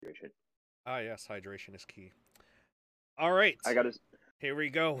Yes, hydration is key. All right, I gotta. here we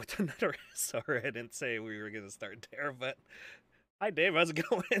go with another. Sorry, I didn't say we were gonna start there, but hi, Dave. How's it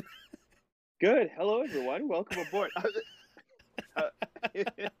going? Good. Hello, everyone. Welcome aboard. Uh,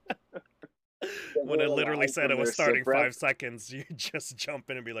 When I Everyone literally alive said from it was their sip starting rep. 5 seconds, you just jump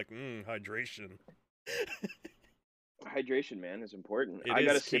in and be like, hydration. Hydration, man, is important. It I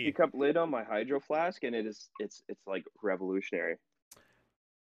got a is sippy key. cup lid on my hydro flask, and it's like revolutionary.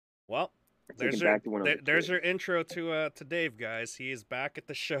 Well, Taking back to when I was a there's kid. your intro to Dave, guys. He is back at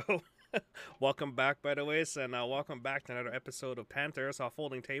the show. Welcome back, by the way, and welcome back to another episode of Panthers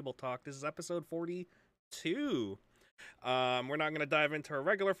Folding Table Talk. This is episode 42. We're not going to dive into a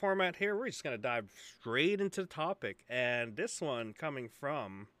regular format here. We're just going to dive straight into the topic. And this one coming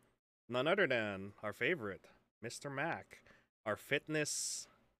from none other than our favorite, Mr. Mac, our fitness.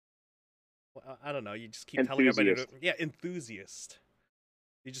 Well, I don't know. You just keep telling everybody to. Enthusiast. Yeah, enthusiast.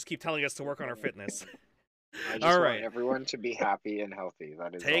 You just keep telling us to work on our fitness. I just All want right. everyone to be happy and healthy.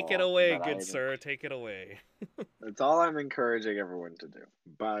 That is Take it all away, that good sir. Take it away. That's all I'm encouraging everyone to do.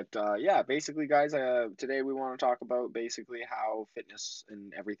 But yeah, basically, guys, today we want to talk about basically how fitness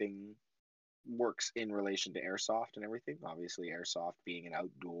and everything works in relation to airsoft and everything. Obviously, airsoft being an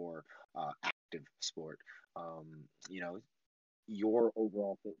outdoor, active sport. Um, you know, your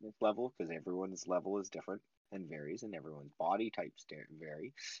overall fitness level, because everyone's level is different and varies, and everyone's body types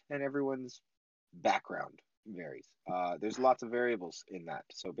vary, and everyone's background varies. There's lots of variables in that.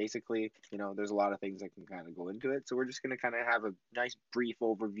 So basically, there's a lot of things that can kind of go into it. So we're just going to kind of have a nice brief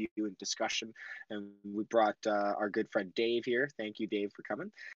overview and discussion. And we brought our good friend Dave here. Thank you, Dave, for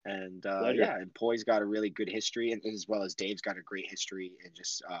coming. And Pleasure. yeah, and Poy's got a really good history, and as well as Dave's got a great history in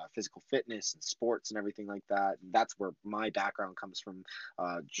just physical fitness and sports and everything like that. And that's where my background comes from.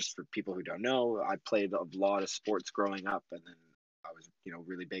 Just for people who don't know, I played a lot of sports growing up, and then I was,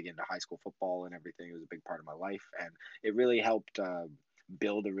 really big into high school football and everything. It was a big part of my life, and it really helped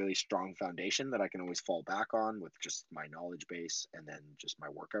build a really strong foundation that I can always fall back on with just my knowledge base and then just my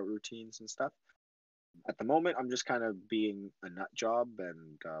workout routines and stuff. At the moment, I'm just kind of being a nut job,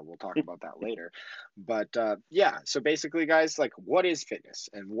 and we'll talk about that later. But yeah, so basically, guys, like, what is fitness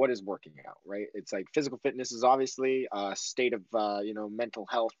and what is working out, right? It's like physical fitness is obviously a state of mental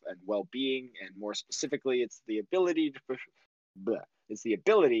health and well-being, and more specifically, it's the ability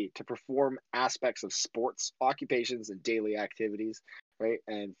to perform aspects of sports, occupations, and daily activities, right?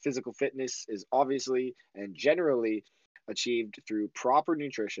 And physical fitness is obviously and generally achieved through proper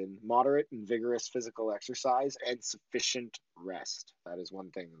nutrition, moderate and vigorous physical exercise, and sufficient rest. That is one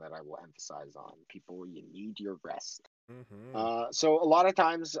thing that I will emphasize on. People, you need your rest. Mm-hmm. So a lot of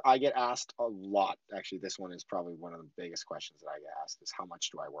times I get asked a lot. Actually, this one is probably one of the biggest questions that I get asked is how much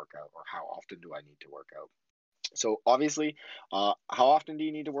do I work out or how often do I need to work out? So obviously, how often do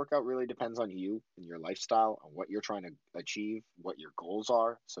you need to work out really depends on you and your lifestyle and what you're trying to achieve, what your goals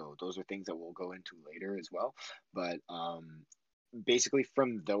are. So those are things that we'll go into later as well. But basically,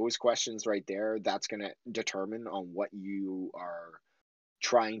 from those questions right there, that's going to determine on what you are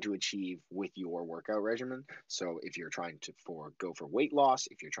trying to achieve with your workout regimen. So if you're trying to go for weight loss,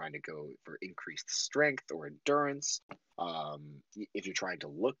 if you're trying to go for increased strength or endurance, if you're trying to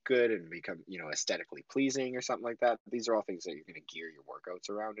look good and become, aesthetically pleasing or something like that, these are all things that you're going to gear your workouts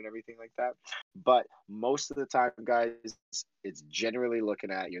around and everything like that. But most of the time, guys, it's generally you're looking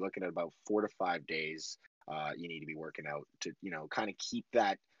at about 4 to 5 days. You need to be working out to, kind of keep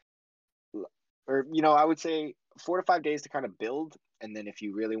that, or, I would say 4 to 5 days to kind of build. And then if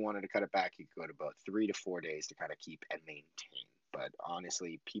you really wanted to cut it back, you could go to about 3 to 4 days to kind of keep and maintain. But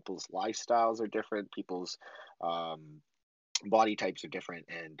honestly, people's lifestyles are different. People's body types are different,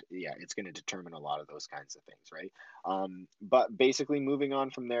 and yeah, it's going to determine a lot of those kinds of things, right? But basically, moving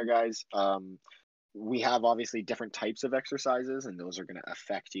on from there, guys, we have obviously different types of exercises, and those are going to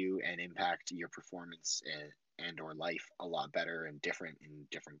affect you and impact your performance and or life a lot better and different in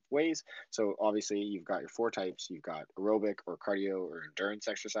different ways. So obviously, you've got your four types. You've got aerobic or cardio or endurance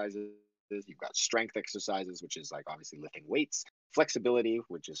exercises. You've got strength exercises, which is like obviously lifting weights, flexibility,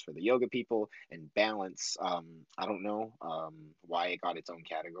 which is for the yoga people, and balance. I don't know why it got its own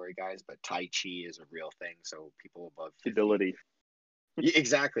category, guys, but Tai Chi is a real thing. So people above 50. Stability. Yeah,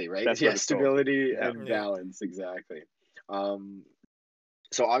 exactly, right? That's Yeah, what it's called. stability Yeah. and Yeah. balance, exactly. Um,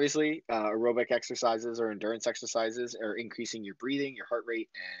 so obviously, aerobic exercises or endurance exercises are increasing your breathing, your heart rate,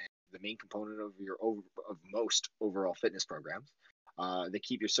 and the main component of of most overall fitness programs. They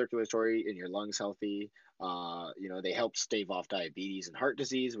keep your circulatory and your lungs healthy. They help stave off diabetes and heart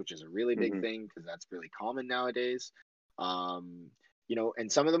disease, which is a really big Hmm. thing because that's really common nowadays. Um,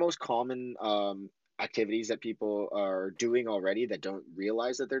 and some of the most common activities that people are doing already that don't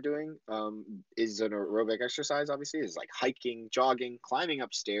realize that they're doing, is an aerobic exercise. Obviously, is like hiking, jogging, climbing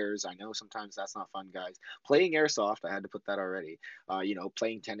upstairs. I know sometimes that's not fun, guys. Playing airsoft, I had to put that already.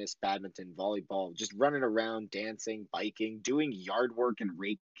 Playing tennis, badminton, volleyball, just running around, dancing, biking, doing yard work and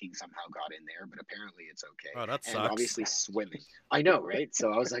raking somehow got in there, but apparently it's okay. Oh, that And sucks. obviously swimming. I know, right?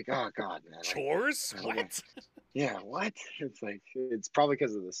 So I was like, oh god, man, like, Chores? I don't know. What? Yeah, what? It's like it's probably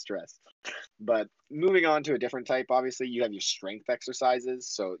because of the stress. But moving on to a different type, obviously, you have your strength exercises.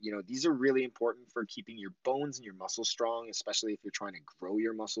 So, these are really important for keeping your bones and your muscles strong, especially if you're trying to grow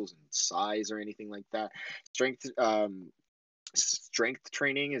your muscles in size or anything like that. Strength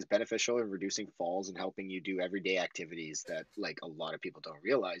training is beneficial in reducing falls and helping you do everyday activities that like a lot of people don't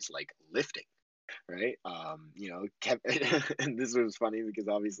realize, like lifting, right? And this was funny because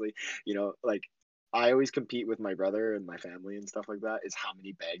obviously, like I always compete with my brother and my family and stuff like that, is how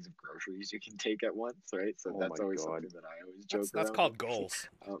many bags of groceries you can take at once, right? So Oh that's my always God. something that I always That's joke that's around with. called goals.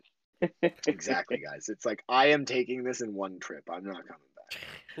 Um, exactly, guys. It's like I am taking this in one trip. I'm not coming back.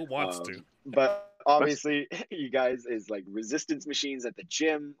 Who wants to? But obviously, you guys is like resistance machines at the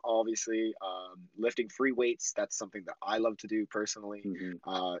gym. Obviously, lifting free weights. That's something that I love to do personally.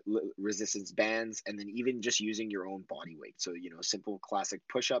 Hmm. Resistance bands, and then even just using your own body weight. So simple classic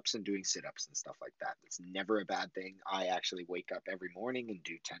push-ups and doing sit-ups and stuff like that. It's never a bad thing. I actually wake up every morning and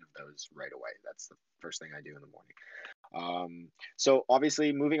do 10 of those right away. That's the first thing I do in the morning. So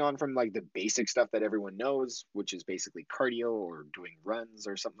obviously moving on from like the basic stuff that everyone knows, which is basically cardio or doing runs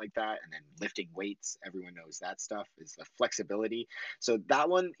or something like that, and then lifting weights, everyone knows that stuff, is the flexibility. So that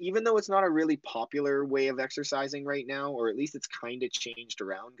one, even though it's not a really popular way of exercising right now, or at least it's kind of changed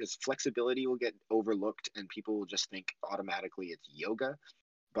around, because flexibility will get overlooked and people will just think automatically it's yoga.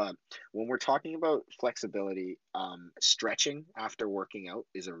 But when we're talking about flexibility, stretching after working out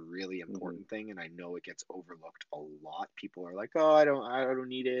is a really Hmm. important thing, and I know it gets overlooked a lot. People are like, "Oh, I don't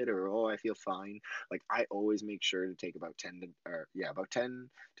need it," or "Oh, I feel fine." Like I always make sure to take about 10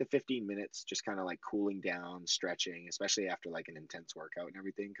 to 15 minutes, just kind of like cooling down, stretching, especially after like an intense workout and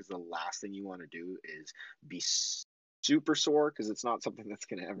everything, because the last thing you want to do is be super sore, because it's not something that's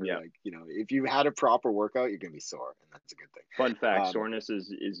going to ever Yeah. like if you had a proper workout, you're going to be sore, and that's a good thing. Fun fact: um soreness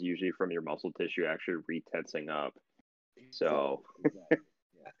is usually from your muscle tissue actually retensing up. Exactly, So exactly.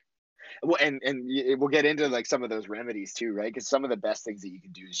 Yeah. Well, we'll get into like some of those remedies too, right? Because some of the best things that you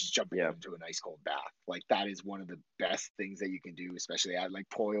can do is just jumping yeah, into an ice cold bath. Like that is one of the best things that you can do, especially I like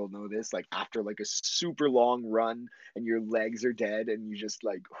Poyle know this. Like after like a super long run and your legs are dead and you just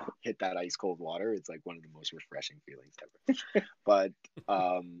like hit that ice cold water, it's like one of the most refreshing feelings ever. But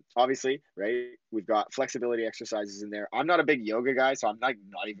obviously, right, we've got flexibility exercises in there. I'm not a big yoga guy, so I'm not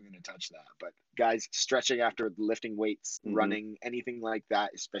even going to touch that. But guys, stretching after lifting weights, hmm, running, anything like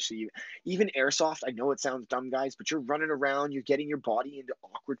that, especially even airsoft. I know it sounds dumb, guys, but you're running around, you're getting your body into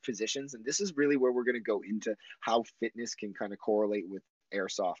awkward positions, and this is really where we're going to go into how fitness can kind of correlate with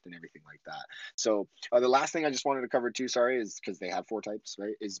airsoft and everything like that. So the last thing I just wanted to cover too, sorry, is because they have four types,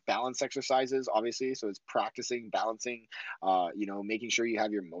 right? Is balance exercises, obviously. So it's practicing balancing, making sure you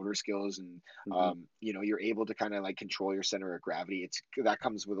have your motor skills and hmm, you're able to kind of like control your center of gravity. That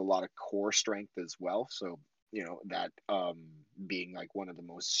comes with a lot of core strength as well. So that being like one of the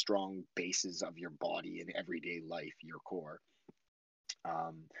most strong bases of your body in everyday life, your core.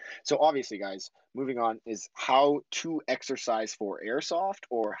 um, so obviously, guys, moving on is how to exercise for airsoft,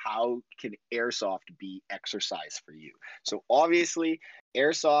 or how can airsoft be exercise for you. So obviously,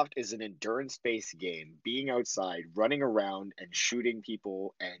 airsoft is an endurance-based game, being outside, running around and shooting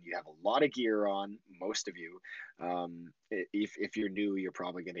people, and you have a lot of gear on, most of you. If you're new, you're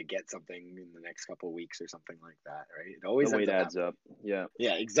probably going to get something in the next couple of weeks or something like that, right? It the always ends weight up adds happening. up. Yeah.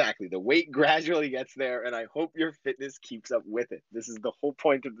 Yeah, exactly. The weight gradually gets there, and I hope your fitness keeps up with it. This is the whole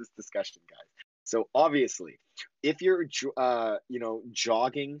point of this discussion, guys. So obviously, if you're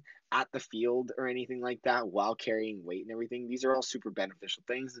jogging at the field or anything like that while carrying weight and everything, these are all super beneficial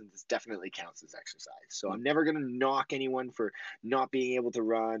things, and this definitely counts as exercise. So I'm never going to knock anyone for not being able to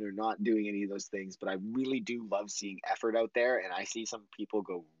run or not doing any of those things, but I really do love seeing effort out there, and I see some people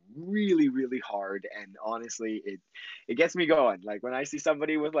go really, really hard, and honestly, it gets me going. Like when I see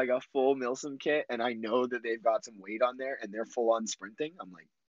somebody with like a full Milsim kit and I know that they've got some weight on there and they're full on sprinting, I'm like,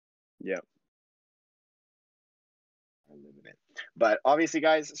 Yeah. I live in it. But obviously,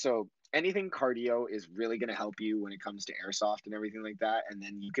 guys, so anything cardio is really going to help you when it comes to airsoft and everything like that. And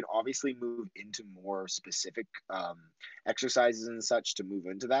then you can obviously move into more specific exercises and such to move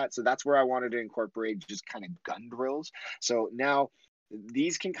into that. So that's where I wanted to incorporate just kind of gun drills. So now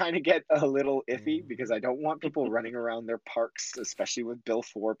these can kind of get a little iffy because I don't want people running around their parks, especially with Bill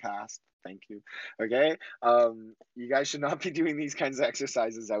 4 passed. Thank you. Okay. You guys should not be doing these kinds of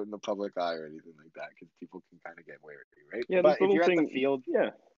exercises out in the public eye or anything like that because people can kind of get wary, right? Yeah, this But if little you're at the thing. field, Yeah,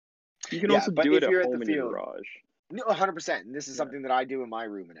 you can yeah, also but do it if at you're at the home in your field, garage. no, 100%. And this is Yeah. something that I do in my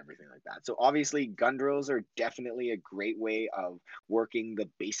room and everything like that. So obviously, gun drills are definitely a great way of working the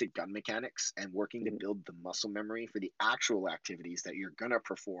basic gun mechanics and working to Mhm. build the muscle memory for the actual activities that you're going to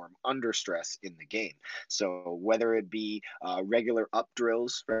perform under stress in the game. So whether it be regular up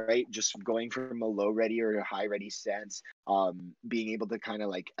drills, right, just going from a low ready or a high ready stance, being able to kind of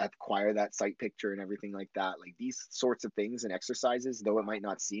like acquire that sight picture and everything like that. Like these sorts of things and exercises, though it might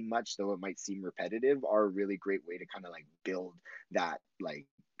not seem much, though it might seem repetitive, are a really great way to kind of like build that like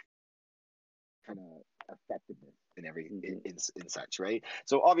kind of effectiveness in Mhm. in such, right?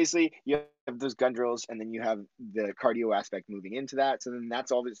 So obviously you have those gun drills and then you have the cardio aspect moving into that. So then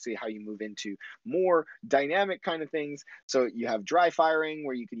that's obviously how you move into more dynamic kind of things. So you have dry firing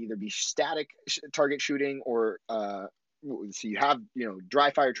where you could either be static target shooting or so you have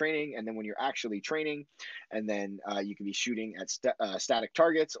dry fire training, and then when you're actually training, and then you can be shooting at static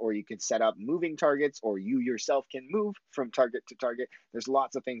targets, or you can set up moving targets, or you yourself can move from target to target. There's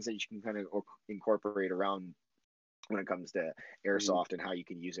lots of things that you can kind of incorporate around when it comes to Mhm. airsoft and how you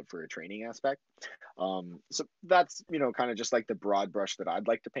can use it for a training aspect. So that's kind of just like the broad brush that I'd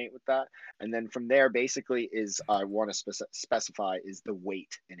like to paint with that. And then from there, basically, is I want to specify is the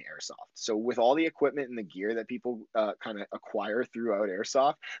weight in airsoft. So with all the equipment and the gear that people kind of acquire throughout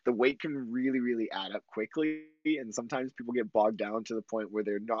airsoft, the weight can really, really add up quickly. And sometimes people get bogged down to the point where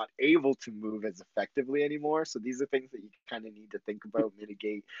they're not able to move as effectively anymore. So these are things that you kind of need to think about,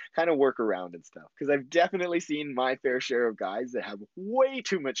 mitigate, kind of work around and stuff. Because I've definitely seen my fair share of guys that have way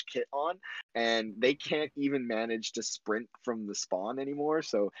too much kit on and they can't even manage to sprint from the spawn anymore.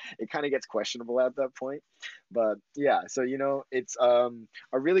 So it kind of gets questionable at that point. But yeah, so it's a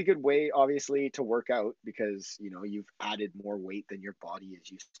really good way, obviously, to work out because you've added more weight than your body is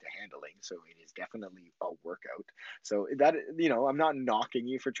used to handling. So it is definitely a workout. So that I'm not knocking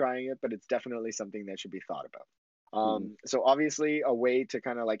you for trying it, but it's definitely something that should be thought about. Mhm. So obviously a way to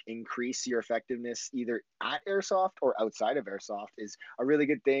kind of like increase your effectiveness either at airsoft or outside of airsoft is a really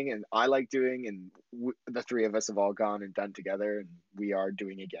good thing. And I like doing, and the three of us have all gone and done together and we are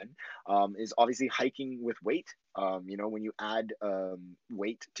doing again, is obviously hiking with weight. When you add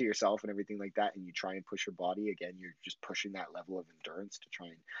weight to yourself and everything like that, and you try and push your body again, you're just pushing that level of endurance to try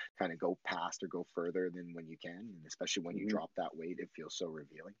and kind of go past or go further than when you can. And especially when you Mhm. drop that weight, it feels so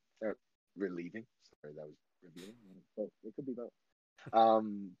revealing, relieving. Sorry, that was revealing. Both. It could be both.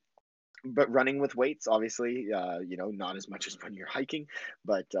 Um, but running with weights, obviously, not as much as when you're hiking,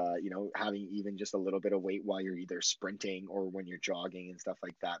 but having even just a little bit of weight while you're either sprinting or when you're jogging and stuff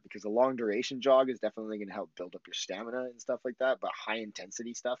like that, because a long duration jog is definitely going to help build up your stamina and stuff like that. But high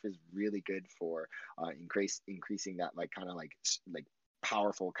intensity stuff is really good for increasing that like kind of like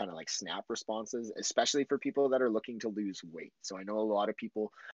powerful kind of like snap responses, especially for people that are looking to lose weight. So I know a lot of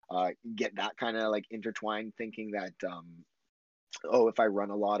people get that kind of like intertwined thinking that oh, if I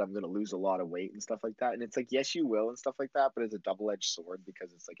run a lot, I'm going to lose a lot of weight and stuff like that. And it's like, yes, you will and stuff like that, but it's a double-edged sword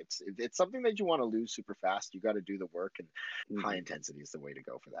because it's like it's something that you want to lose super fast. You got to do the work, and high Mhm. intensity is the way to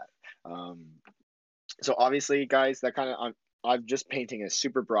go for that. So obviously, guys, that kind of I'm just painting a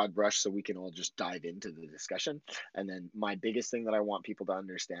super broad brush so we can all just dive into the discussion. And then my biggest thing that I want people to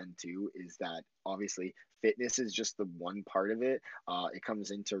understand too is that obviously fitness is just the one part of it. It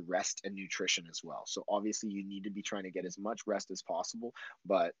comes into rest and nutrition as well. So obviously you need to be trying to get as much rest as possible,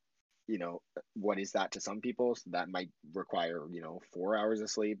 but what is that to some people? So that might require 4 hours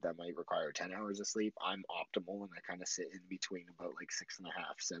of sleep, that might require 10 hours of sleep. I'm optimal and I kind of sit in between about like 6.5,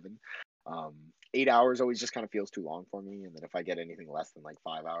 7. 8 hours always just kind of feels too long for me, and then if I get anything less than like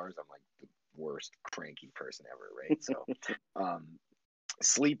 5 hours, I'm like the worst cranky person ever, right? So um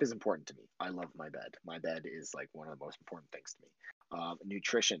sleep is important to me. I love my bed is like one of the most important things to me.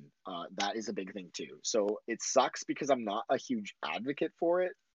 Nutrition, that is a big thing too. So it sucks because I'm not a huge advocate for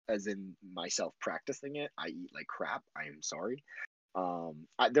it, as in myself practicing it. I eat like crap. I am sorry.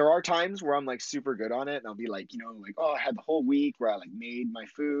 There are times where I'm like super good on it, and I'll be like, like, oh, I had the whole week where I like made my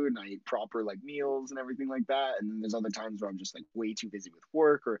food and I ate proper like meals and everything like that. And then there's other times where I'm just like way too busy with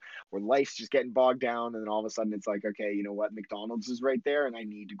work or life's just getting bogged down, and then all of a sudden it's like, okay, you know what, McDonald's is right there, and I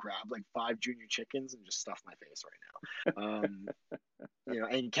need to grab like 5 junior chickens and just stuff my face right now.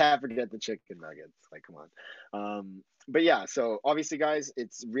 And you can't forget the chicken nuggets. Like, come on. But yeah, so obviously, guys,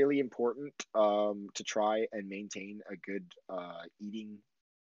 it's really important to try and maintain a good eating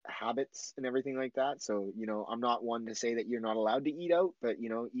habits and everything like that. So, I'm not one to say that you're not allowed to eat out, but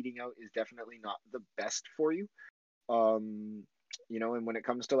eating out is definitely not the best for you. Um, and when it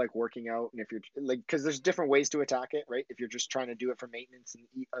comes to like working out, and if you're like, because there's different ways to attack it, right? If you're just trying to do it for maintenance and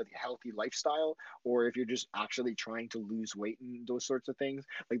eat a healthy lifestyle, or if you're just actually trying to lose weight and those sorts of things,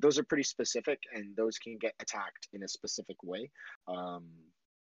 like those are pretty specific, and those can get attacked in a specific way. um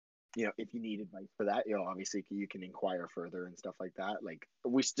if you need advice for that, obviously you can inquire further and stuff like that. Like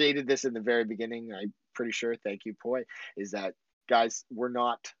we stated this in the very beginning, I'm pretty sure, thank you, Poi, is that, guys, we're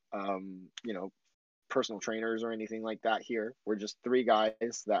not personal trainers or anything like that here. We're just three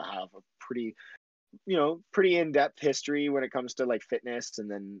guys that have a pretty in-depth history when it comes to like fitness, and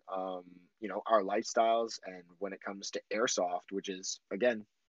then our lifestyles, and when it comes to airsoft, which is again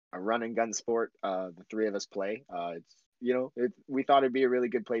a run and gun sport. The three of us play. We thought it'd be a really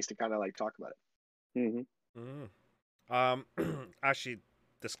good place to kind of like talk about it. Actually,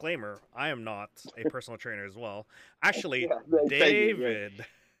 disclaimer: I am not a personal trainer as well. Actually, Yeah, David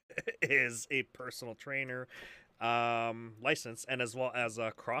is a personal trainer, licensed, and as well as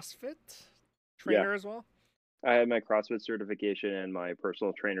a CrossFit trainer as well. I had my CrossFit certification and my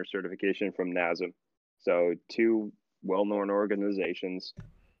personal trainer certification from NASM. So two well-known organizations.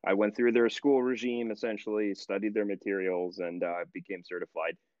 I went through their school regime, essentially, studied their materials, and became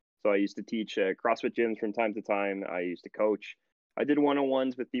certified. So I used to teach CrossFit gyms from time to time. I used to coach. I did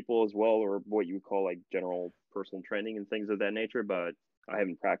one-on-ones with people as well, or what you would call like general personal training and things of that nature, but I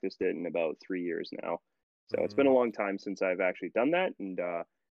haven't practiced it in about 3 years now. So it's been a long time since I've actually done that. And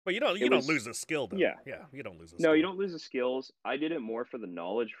but you don't lose the skill, though. Yeah, you don't lose the no, skill. you don't lose the skills. I did it more for the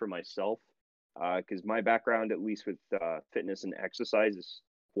knowledge for myself, because my background, at least with fitness and exercise, is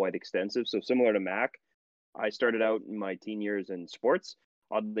quite extensive. So similar to Mac, I started out in my teen years in sports.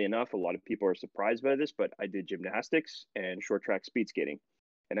 Oddly enough, a lot of people are surprised by this, but I did gymnastics and short track speed skating.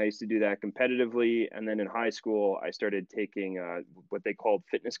 And I used to do that competitively. And then in high school, I started taking what they called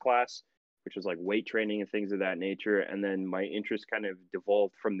fitness class, which was like weight training and things of that nature. And then my interest kind of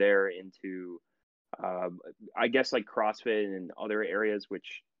devolved from there into, I guess, like CrossFit and other areas,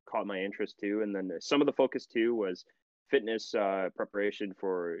 which caught my interest too. And then some of the focus too was fitness preparation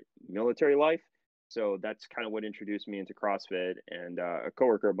for military life. So that's kind of what introduced me into CrossFit. And a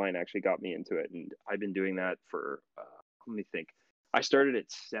coworker of mine actually got me into it. And I've been doing that for, let me think. I started at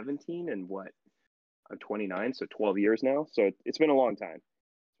 17, and I'm 29, so 12 years now. So it's been a long time.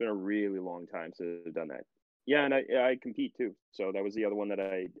 It's been a really long time since I've done that. Yeah, and I compete too. So that was the other one that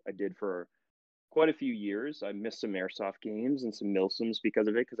I did for quite a few years. I missed some airsoft games and some milsims because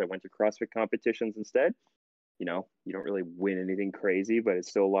of it, because I went to CrossFit competitions instead. You don't really win anything crazy, but it's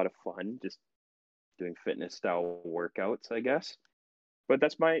still a lot of fun just doing fitness style workouts, I guess. But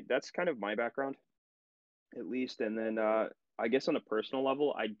that's kind of my background, at least. And then I guess on a personal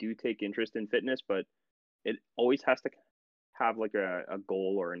level, I do take interest in fitness, but it always has to have like a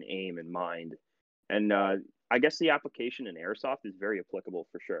goal or an aim in mind. And I guess the application in airsoft is very applicable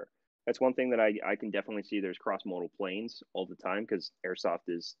for sure. That's one thing that I can definitely see. There's cross-modal planes all the time, because airsoft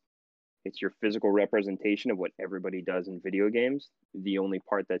it's your physical representation of what everybody does in video games. The only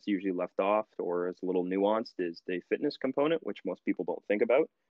part that's usually left off or is a little nuanced is the fitness component, which most people don't think about.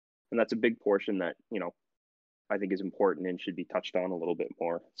 And that's a big portion that, I think is important and should be touched on a little bit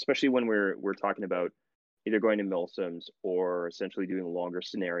more, especially when we're talking about either going to milsims or essentially doing longer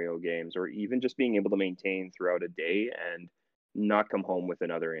scenario games, or even just being able to maintain throughout a day and not come home with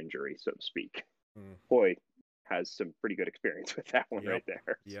another injury, so to speak. Boy has some pretty good experience with that one right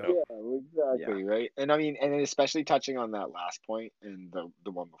there. Yep. So, Yeah, exactly, right. And I mean, and especially touching on that last point and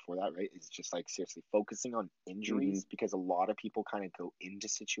the one before that, right, is just like seriously focusing on injuries, because a lot of people kind of go into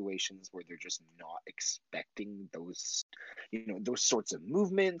situations where they're just not expecting those sorts of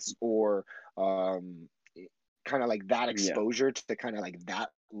movements, or kind of like that exposure to kind of like that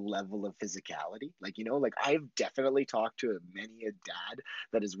level of physicality. Like, like I've definitely talked to many a dad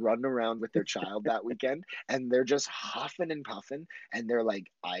that is running around with their child that weekend, and they're just huffing and puffing, and they're like,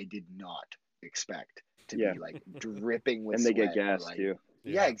 I did not expect to be like dripping with and they sweat, get gas like, too.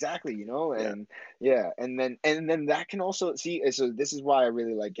 yeah, exactly, and and then that can also see. So this is why I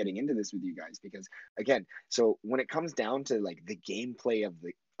really like getting into this with you guys, because again, so when it comes down to like the gameplay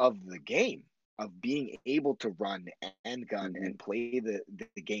of the game, of being able to run and gun and play the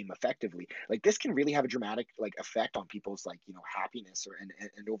game effectively, like this can really have a dramatic like effect on people's like happiness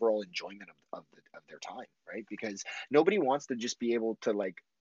and overall enjoyment of their time, right? Because nobody wants to just be able to like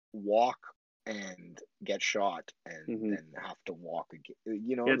walk and get shot and then have to walk again,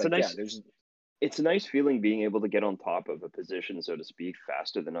 it's a nice feeling being able to get on top of a position, so to speak,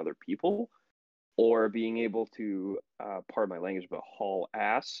 faster than other people, or being able to, pardon my language, but haul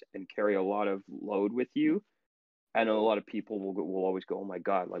ass and carry a lot of load with you. And a lot of people will always go, oh my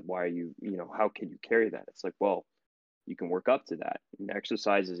God, like, why are you, how can you carry that? It's like, well, you can work up to that. And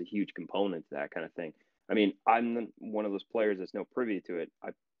exercise is a huge component to that kind of thing. I mean, I'm one of those players that's no privy to it. I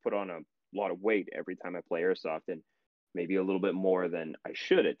put on a lot of weight every time I play airsoft, and maybe a little bit more than I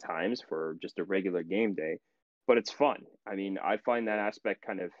should at times for just a regular game day. But it's fun. I mean, I find that aspect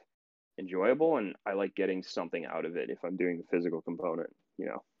kind of enjoyable, and I like getting something out of it if I'm doing the physical component, you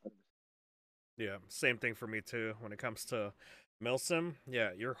know. Yeah, same thing for me too. When it comes to milsim,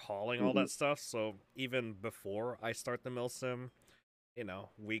 yeah, you're hauling all that stuff. So even before I start the milsim, you know,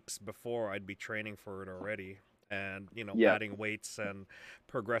 weeks before I'd be training for it already, and you know, Yeah. adding weights and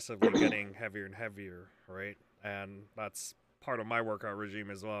progressively getting heavier and heavier, right? And that's part of my workout regime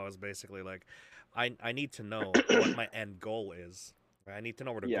as well. Is basically like, I need to know what my end goal is. Right? I need to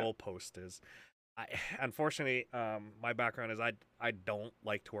know where the Yeah. goal post is. I unfortunately, my background is I don't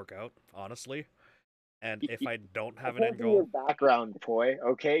like to work out, honestly. And if I don't have an That's end your goal, background, boy.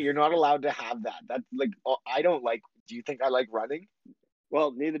 Okay, you're not allowed to have that. That's like, oh, I don't like. Do you think I like running?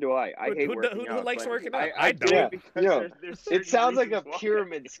 Well, neither do I. I hate working who out, likes but working out? I I do don't. it Yeah, because yo, there's it certain sounds like a reasons why.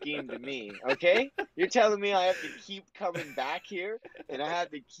 pyramid scheme to me. Okay, you're telling me I have to keep coming back here and I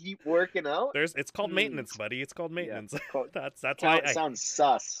have to keep working out. It's called maintenance, buddy. It's called Yeah. maintenance. That's why Count sounds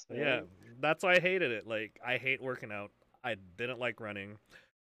sus. yeah, that's why I hated it. Like I hate working out. I didn't like running,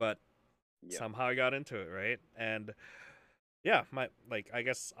 but Yeah. somehow I got into it, right? And yeah, I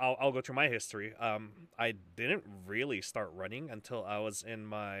guess I'll go through my history. I didn't really start running until I was in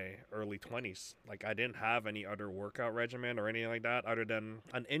my early 20s. Like I didn't have any other workout regimen or anything like that other than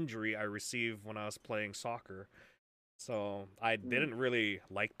an injury I received when I was playing soccer. So I didn't really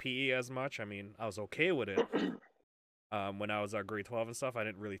like PE as much. I mean, I was okay with it. When I was at grade 12 and stuff, I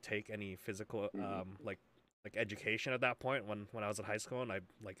didn't really take any physical like education at that point when I was in high school, and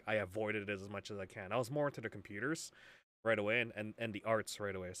I avoided it as much as I can. I was more into the computers right away and the arts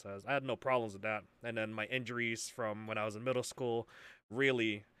right away. So I had no problems with that. And then my injuries from when I was in middle school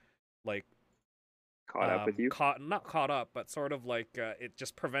really like Caught up with you? not caught up, but sort of like it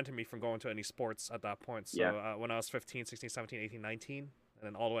just prevented me from going to any sports at that point. So Yeah. when I was 15, 16, 17, 18, 19, and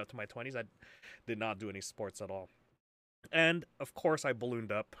then all the way up to my 20s, I did not do any sports at all. And of course, I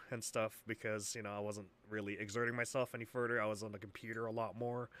ballooned up and stuff because you know I wasn't really exerting myself any further. I was on the computer a lot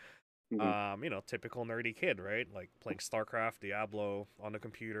more. You know, typical nerdy kid, right? Like playing StarCraft, Diablo on the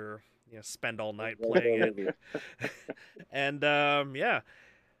computer. You know, spend all night playing it. And yeah,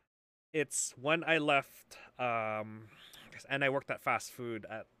 it's when I left, and I worked at fast food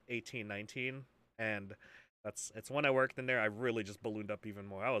at 18, 19, and it's when I worked in there. I really just ballooned up even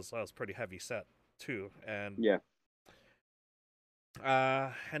more. I was pretty heavy set too, and Yeah.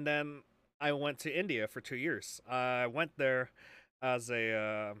 And then I went to India for 2 years. I went there as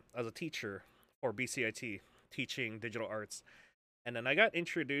a teacher for BCIT, teaching digital arts, and then I got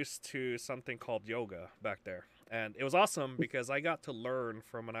introduced to something called yoga back there, and it was awesome because I got to learn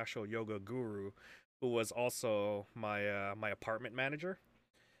from an actual yoga guru, who was also my apartment manager,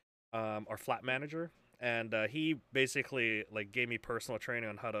 or flat manager, and he basically like gave me personal training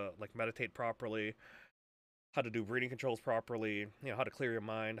on how to like meditate properly, how to do breathing controls properly, you know, how to clear your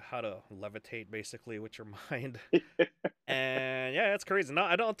mind, how to levitate basically with your mind. And yeah, it's crazy. No,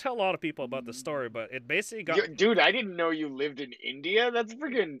 I don't tell a lot of people about the story, but it basically got Dude, I didn't know you lived in India. That's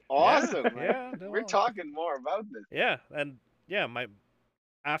freaking yeah, awesome. Like, yeah, we're well, talking more about this. yeah, and yeah, my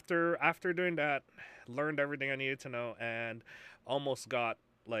after doing that, learned everything I needed to know, and almost got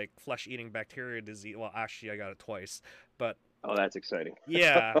like flesh-eating bacteria disease. Well, actually, I got it twice, but Oh, that's exciting.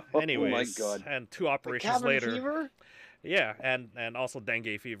 yeah. Oh my Anyways, God. and 2 The operations cabin later, fever? yeah, and also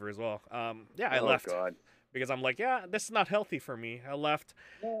dengue fever as well. Yeah, I Oh left God. because I'm like, yeah, this is not healthy for me. I left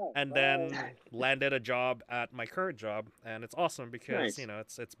and then landed a job at my current job, and it's awesome because Nice. you know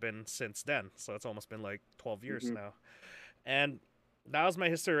it's been since then, so it's almost been like 12 years Mhm. now, and that was my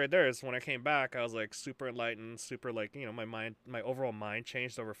history right there. Is when I came back, I was like super enlightened, super like you know my overall mind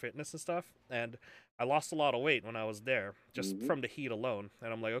changed over fitness and stuff, and I lost a lot of weight when I was there just Mhm. from the heat alone,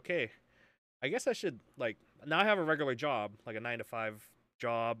 and I'm like, okay, I guess I should like now I have a regular job, like a 9 to 5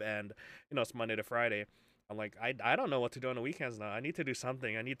 job, and you know it's Monday to Friday. I'm like I don't know what to do on the weekends now. I need to do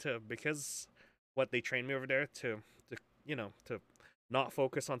something. I need to because what they trained me over there to you know to not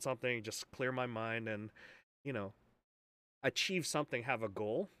focus on something, just clear my mind and you know achieve something, have a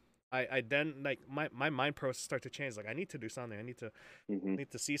goal. I then like my mind process start to change. Like I need to do something. I Mhm.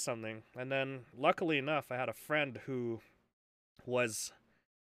 need to see something. And then luckily enough, I had a friend who was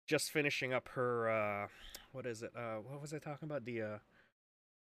just finishing up her what is it? What was I talking about? The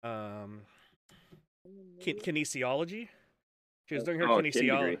um kinesiology. She was doing her Oh, kin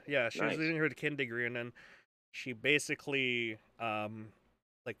kinesiology. degree. Yeah, she was Nice. doing her kin degree, and then she basically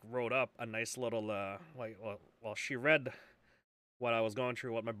like wrote up a nice little like well she read what I was going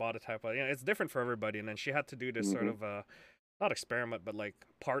through, what my body type was. You know, it's different for everybody, and then she had to do this sort Hmm. of not experiment, but like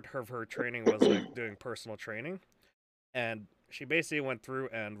part of her training was like doing personal training, and she basically went through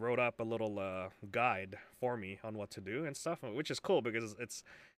and wrote up a little guide for me on what to do and stuff, which is cool because it's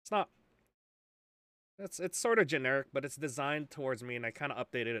not it's sort of generic, but it's designed towards me, and I kind of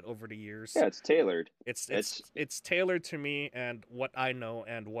updated it over the years. Yeah, it's tailored. It's it's It's it's tailored to me and what I know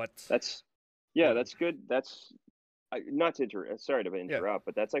and that's yeah, what that's good. That's not to sorry to yeah interrupt,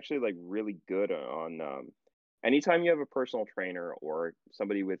 but that's actually like really good on anytime you have a personal trainer or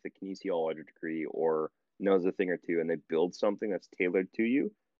somebody with a kinesiology degree or knows a thing or two and they build something that's tailored to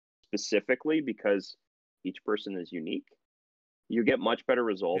you specifically because each person is unique. You get much better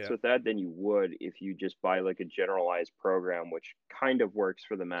results yeah with that than you would if you just buy like a generalized program, which kind of works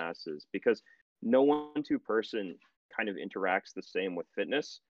for the masses because no one two person kind of interacts the same with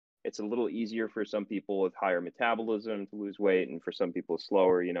fitness. It's a little easier for some people with higher metabolism to lose weight, and for some people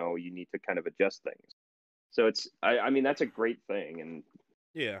slower. You need to kind of adjust things. So I mean, that's a great thing, and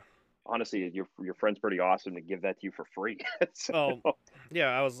yeah. honestly, your friend's pretty awesome to give that to you for free. So, Oh, yeah,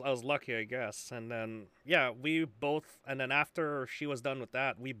 I was lucky, I guess. And then yeah, we both and then after she was done with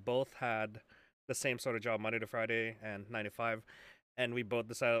that, we both had the same sort of job Monday to Friday and 9 to 5, and we both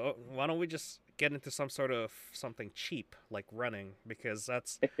decided, oh, why don't we just get into some sort of something cheap like running because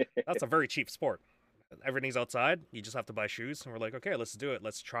that's a very cheap sport. Everything's outside, you just have to buy shoes and we're like, "Okay, let's do it.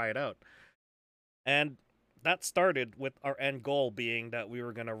 Let's try it out." And that started with our end goal being that we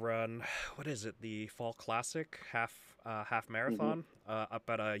were gonna run, what is it, the Fall Classic half hmm marathon up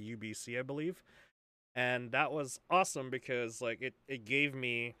at UBC, I believe, and that was awesome because like it gave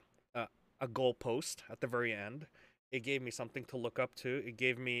me uh, a goal post at the very end. It gave me something to look up to. It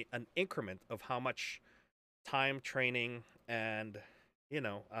gave me an increment of how much time training and you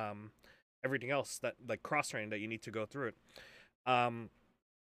know everything else that like cross training that you need to go through it. Um,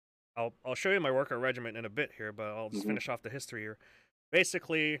 I'll show you my workout regimen in a bit here, but I'll just hmm finish off the history here.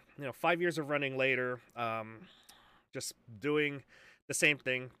 Basically, 5 years of running later, just doing the same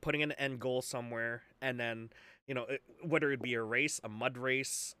thing, putting an end goal somewhere, and then whether it be a race, a mud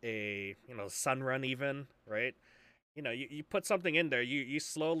race, a sun run, even right. You put something in there. You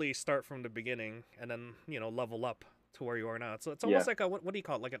slowly start from the beginning, and then level up to where you are now. So it's almost yeah, like a what do you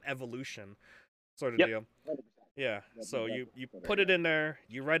call it? Like an evolution sort of yep, deal. 100%. Yeah. That's So exactly you what I'm put right it now. in there,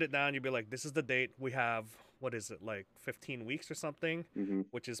 you write it down, you be like, this is the date. We have what is it, like 15 weeks or something, hmm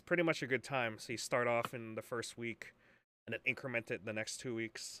which is pretty much a good time. So you start off in the first week and then increment it the next 2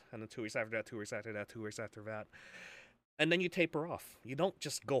 weeks, and then 2 weeks after that, 2 weeks after that, 2 weeks after that. And then you taper off. You don't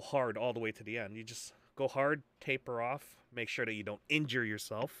just go hard all the way to the end. You just go hard, taper off, make sure that you don't injure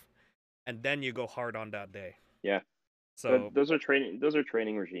yourself, and then you go hard on that day. yeah. So Those are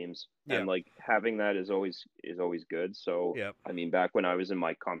training regimes, yeah. and like having that is always good. So Yeah. I mean, back when I was in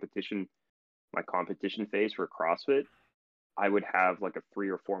my competition phase for CrossFit, I would have like a 3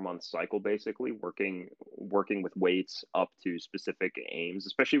 or 4 month cycle, basically working with weights up to specific aims,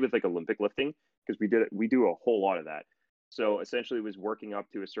 especially with like Olympic lifting, because we do a whole lot of that. So essentially, it was working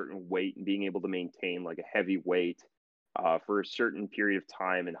up to a certain weight and being able to maintain like a heavy weight for a certain period of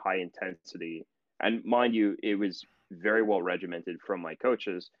time and high intensity. And mind you, it was very well regimented from my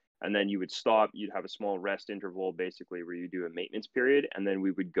coaches. And then you would stop, you'd have a small rest interval basically where you do a maintenance period. And then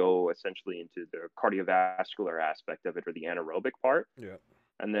we would go essentially into the cardiovascular aspect of it or the anaerobic part. Yeah.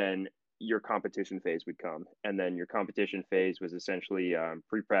 And then your competition phase would come. And then your competition phase was essentially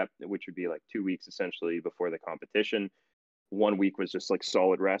pre prep, which would be like 2 weeks essentially before the competition. 1 week was just like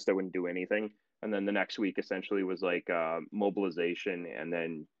solid rest. I wouldn't do anything. And then the next week essentially was like mobilization and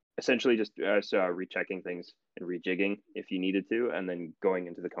then essentially just rechecking things and rejigging if you needed to, and then going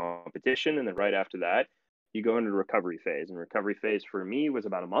into the competition. And then right after that, you go into the recovery phase. And recovery phase for me was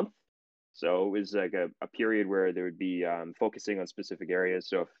about a month. So it was like a period where there would be focusing on specific areas.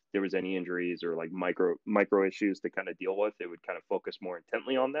 So if there was any injuries or like micro issues to kind of deal with, it would kind of focus more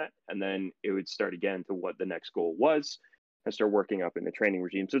intently on that, and then it would start again to what the next goal was, and start working up in the training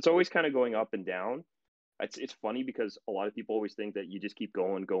regime. So it's always kind of going up and down. It's funny because a lot of people always think that you just keep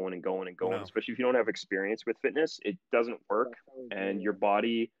going, going, and going and going, No. especially if you don't have experience with fitness. It doesn't work, That's how we and your do.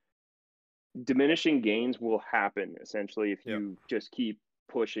 body diminishing gains will happen essentially if Yeah. you just keep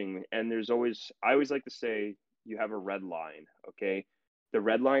pushing. And I always like to say, you have a red line. Okay, the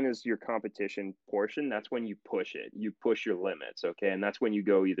red line is your competition portion. That's when you push it, you push your limits. Okay, and that's when you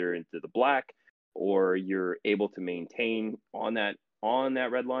go either into the black or you're able to maintain on that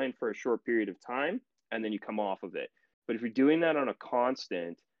red line for a short period of time, and then you come off of it. But if you're doing that on a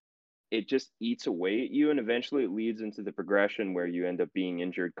constant, it just eats away at you, and eventually it leads into the progression where you end up being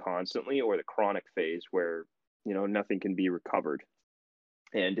injured constantly, or the chronic phase where nothing can be recovered.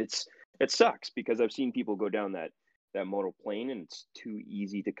 And it sucks because I've seen people go down that modal plane, and it's too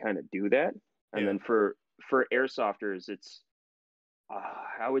easy to kind of do that. And Yeah. then for airsofters, it's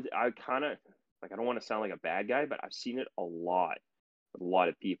I kind of, like, I don't want to sound like a bad guy, but I've seen it a lot with a lot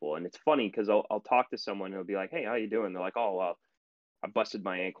of people. And it's funny because I'll talk to someone and they'll be like, "Hey, how you doing?" They're like, "Oh, well, I busted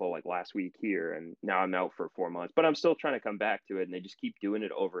my ankle like last week here, and now I'm out for 4 months, but I'm still trying to come back to it." And they just keep doing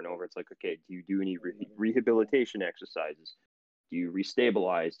it over and over. It's like, okay, do you do any rehabilitation exercises? Do you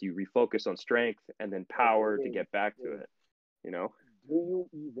restabilize? Do you refocus on strength and then power to get back to it? Do you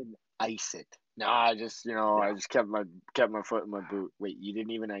even ice it? No, I just I just kept my foot in my boot. Wait, you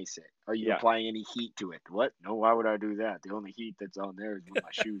didn't even ice it? Are you applying any heat to it? What? No, why would I do that? The only heat that's on there is when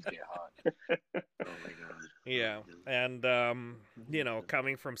my shoes get hot. Oh my god. Yeah, and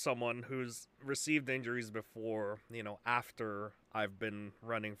coming from someone who's received injuries before, after I've been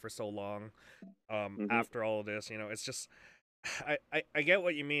running for so long, after all of this, it's just, I get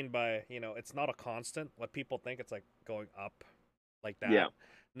what you mean by, it's not a constant. What people think it's like going up like that. Yeah.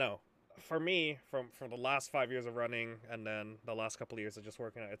 No, for me, from the last 5 years of running, and then the last couple of years of just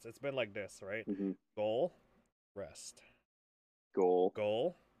working out, it's been like this, right? Goal, rest. Goal,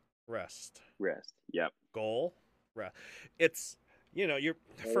 rest. Yep. Goal, rest. It's you're,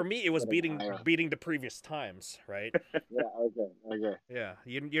 for me, it was beating the previous times, right? Yeah. Okay. Yeah,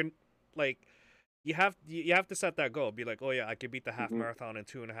 you're like, you have to set that goal. Be like, oh yeah, I could beat the half marathon in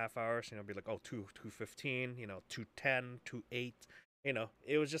 2.5 hours. Be like, oh, 2:15. 2:10, 2:08.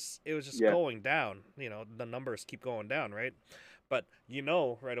 It was just going down. The numbers keep going down, right? But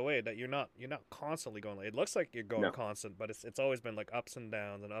right away that you're not constantly going. It looks like you're going constant, but it's always been like ups and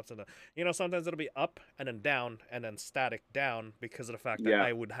downs and ups and downs. Sometimes it'll be up and then down and then static down because of the fact that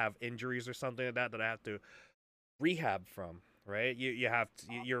I would have injuries or something like that I have to rehab from. Right? You have to,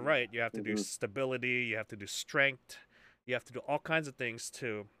 you're right. You have to do stability. You have to do strength. You have to do all kinds of things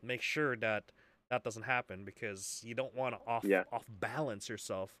to make sure that doesn't happen, because you don't want to off balance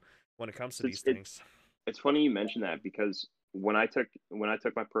yourself when it comes to these things. It's funny you mention that, because when I took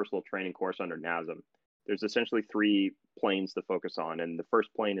my personal training course under NASM, there's essentially 3 planes to focus on, and the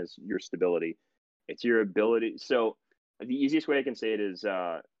first plane is your stability. It's your ability. So the easiest way I can say it is,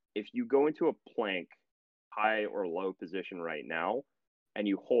 if you go into a plank, high or low position right now, and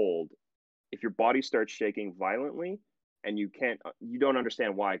you hold, if your body starts shaking violently and you don't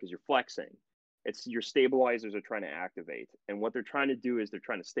understand why, because you're flexing, it's your stabilizers are trying to activate. And what they're trying to do is they're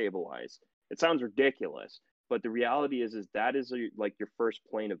trying to stabilize. It sounds ridiculous, but the reality is that is like your first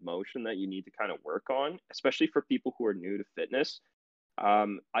plane of motion that you need to kind of work on, especially for people who are new to fitness.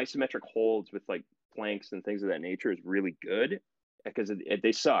 Isometric holds with like planks and things of that nature is really good, because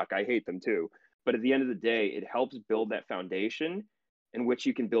they suck. I hate them too. But at the end of the day, it helps build that foundation in which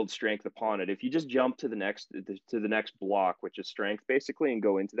you can build strength upon it. If you just jump to the next block, which is strength basically, and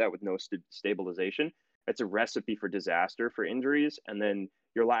go into that with no stabilization, it's a recipe for disaster, for injuries. And then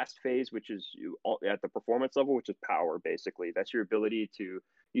your last phase, which is at the performance level, which is power, basically. That's your ability to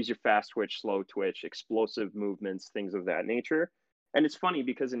use your fast twitch, slow twitch, explosive movements, things of that nature. And it's funny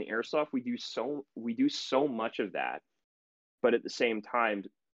because in airsoft, we do so much of that, but at the same time,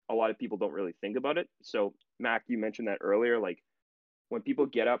 a lot of people don't really think about it. So Mac, you mentioned that earlier, like when people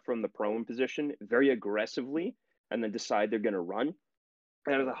get up from the prone position very aggressively and then decide they're going to run,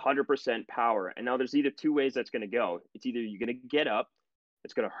 that is 100% power. And now there's either 2 ways that's going to go. It's either you're going to get up,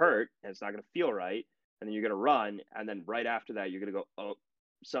 it's going to hurt, and it's not going to feel right, and then you're going to run, and then right after that, you're going to go, oh,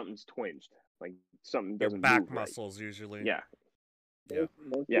 something's twinged. Like something doesn't move back right. muscles usually. Yeah. Most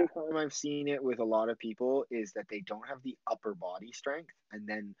of the time I've seen it with a lot of people is that they don't have the upper body strength, and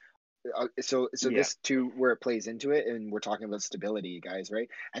then so this too, where it plays into it, and we're talking about stability, guys, right?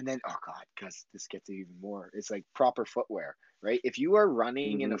 And then, oh god, because this gets even more, it's like proper footwear, right? If you are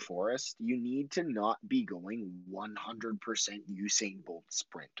running in a forest, you need to not be going 100% Usain Bolt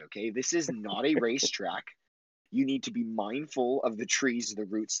sprint. Okay, this is not a racetrack. You need to be mindful of the trees, the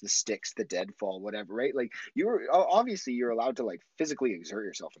roots, the sticks, the deadfall, whatever, right? Like you're allowed to like physically exert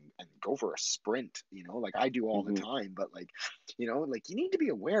yourself and go for a sprint, like I do all the time. But like, like you need to be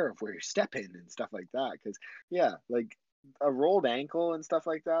aware of where you're stepping and stuff like that. Cause like a rolled ankle and stuff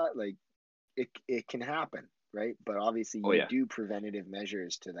like that, like it can happen, right? But obviously you do preventative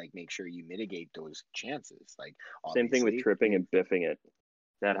measures to like make sure you mitigate those chances. Like same thing with tripping and biffing it.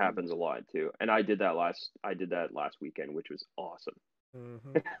 That happens a lot too, and I did that last weekend, which was awesome.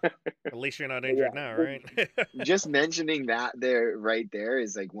 At least you're not injured now, right? Just mentioning that right there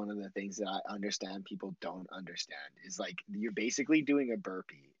is like one of the things that I understand people don't understand is like you're basically doing a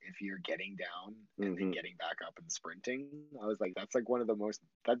burpee, if you're getting down and then getting back up and sprinting, I was like, that's like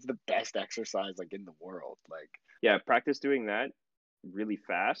that's the best exercise like in the world. Like, yeah, practice doing that really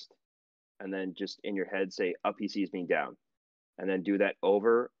fast, and then just in your head say up he sees me down, and then do that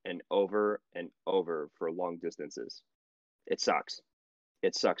over and over and over for long distances. It sucks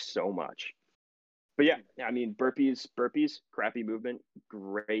so much. But yeah, I mean, burpees, crappy movement.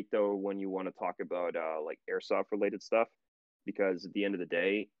 Great though when you want to talk about like airsoft related stuff, because at the end of the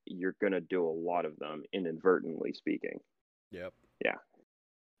day, you're gonna do a lot of them inadvertently speaking. Yep. Yeah,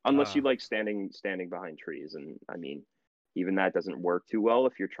 unless you like standing behind trees, and I mean, even that doesn't work too well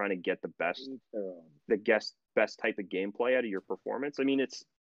if you're trying to get the best type of gameplay out of your performance. I mean, it's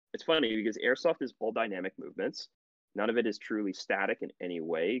funny because airsoft is all dynamic movements. None of it is truly static in any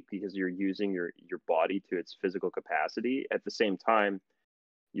way because you're using your body to its physical capacity. At the same time,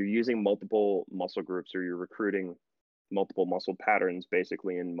 you're using multiple muscle groups, or you're recruiting multiple muscle patterns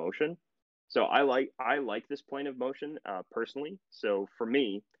basically in motion. So I like this plane of motion personally. So for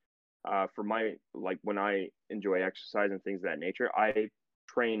me, for my, like, when I enjoy exercise and things of that nature, I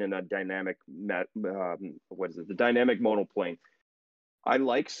train in a dynamic the dynamic modal plane. I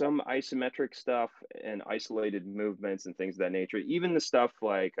like some isometric stuff and isolated movements and things of that nature. Even the stuff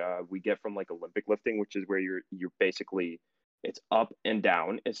like we get from like Olympic lifting, which is where you're basically, it's up and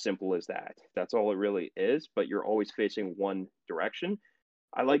down, as simple as that. That's all it really is, but you're always facing one direction.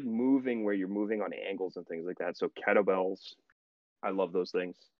 I like moving where you're moving on angles and things like that. So kettlebells, I love those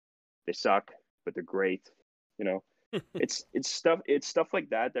things. They suck, but they're great. You know, it's stuff like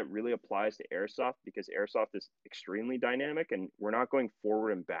that really applies to airsoft, because airsoft is extremely dynamic, and we're not going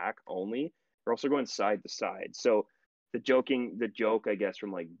forward and back only. We're also going side to side. So the joke, I guess,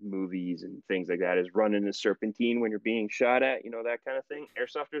 from like movies and things like that is running a serpentine when you're being shot at, you know, that kind of thing.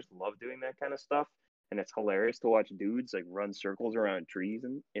 Airsofters love doing that kind of stuff. And it's hilarious to watch dudes like run circles around trees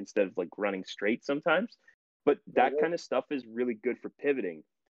and instead of like running straight sometimes. But that kind of stuff is really good for pivoting.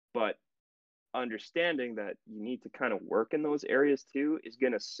 But understanding that you need to kind of work in those areas too is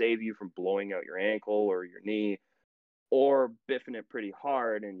going to save you from blowing out your ankle or your knee, or biffing it pretty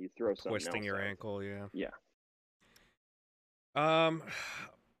hard and you throw something else Twisting your out. ankle, yeah. Yeah.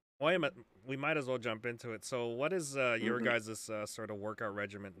 We might as well jump into it. So what is your guys' sort of workout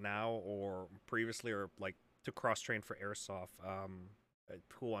regimen now or previously, or like to cross train for airsoft?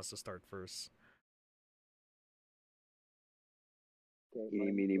 Who wants to start first?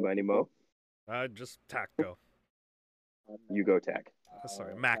 Eeny, meeny, miny, mo. Just Tack, go. You go, Tack.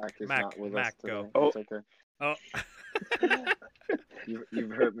 Sorry, Mac, go. Oh. It's okay. Oh.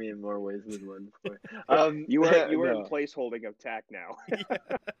 You've hurt me in more ways than one before. You are no. in place holding of Tack now.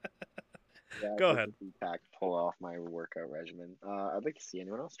 Yeah, go ahead. Tack pull off my workout regimen. I'd like to see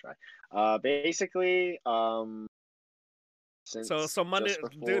anyone else try. Basically, since so Monday,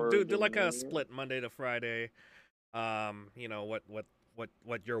 do like a Year. split Monday to Friday. You know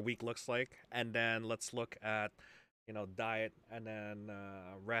what your week looks like, and then let's look at, you know, diet, and then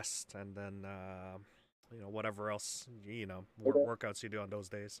rest, and then you know, whatever else, you know, workouts you do on those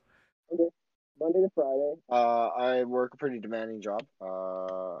days. Okay. Monday to Friday. I work a pretty demanding job.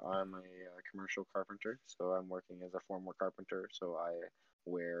 I'm a commercial carpenter, so I'm working as a formal carpenter. So I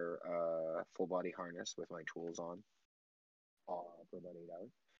wear a full body harness with my tools on for about 8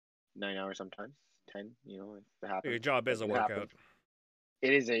 hours, 9 hours sometimes, 10. You know, if it happens. Your job is a workout.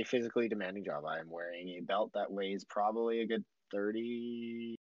 It is a physically demanding job. I am wearing a belt that weighs probably a good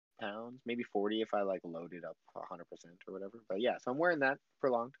 30 pounds, maybe 40 if I like load it up 100% or whatever. But yeah, so I'm wearing that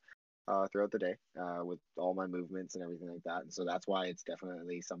prolonged throughout the day with all my movements and everything like that. And so that's why it's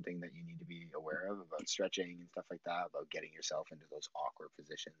definitely something that you need to be aware of, about stretching and stuff like that, about getting yourself into those awkward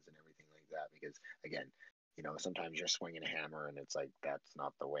positions and everything like that. Because again, you know, sometimes you're swinging a hammer and it's like, that's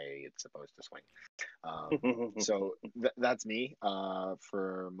not the way it's supposed to swing. So that's me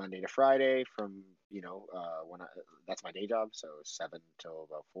for Monday to Friday from, you know, that's my day job. So 7 till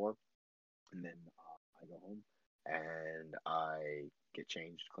about 4. And then I go home and I get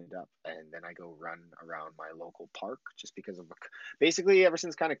changed, cleaned up, and then I go run around my local park, just because of basically ever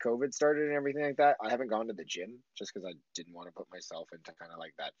since kind of COVID started and everything like that. I haven't gone to the gym just because I didn't want to put myself into kind of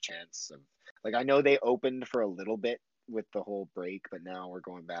like that chance of, like, I know they opened for a little bit with the whole break, but now we're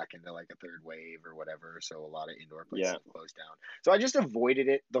going back into like a third wave or whatever. So a lot of indoor places have closed down. So I just avoided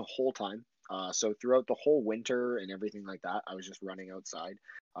it the whole time. So throughout the whole winter and everything like that, I was just running outside.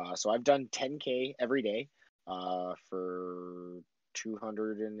 So I've done 10K every day for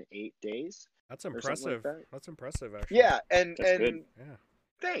 208 days. That's impressive. Like that. That's impressive, actually. Yeah, and good. Yeah.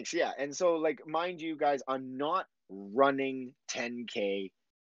 Thanks. Yeah, and so like, mind you guys, I'm not running 10K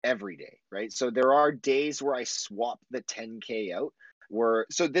every day, right? So there are days where I swap the 10K out,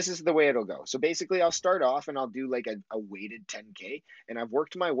 So this is the way it'll go. So basically I'll start off and I'll do like a weighted 10K, and I've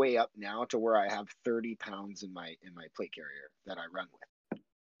worked my way up now to where I have 30 pounds in my plate carrier that I run with.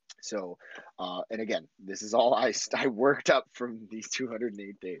 So and again, this is all I worked up from these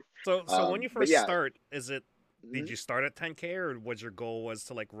 208 days. So when you But first yeah. start, did you start at 10K, or was your goal was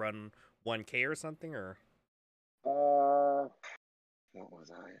to like run 1K or something, or what was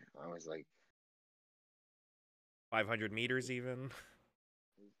I? I was like 500 meters even?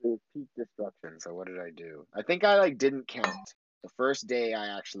 it was peak destruction. So what did I do? I think I like didn't count. The first day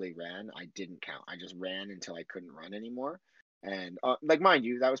I actually ran, I didn't count. I just ran until I couldn't run anymore. And like mind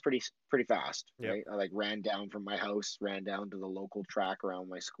you, that was pretty fast, Yep. right? I like ran down from my house, ran down to the local track around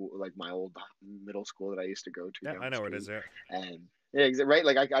my school, like my old middle school that I used to go to. Yeah, down I the know where it street. is. Yeah. And yeah, right.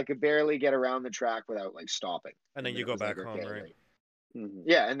 Like I could barely get around the track without like stopping. And then then you it go was like, back home, okay, right? like,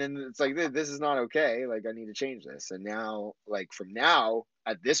 yeah, and then it's like this is not okay. Like I need to change this. And now, like from now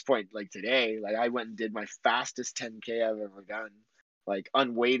at this point, like today, like I went and did my fastest 10K I've ever done, like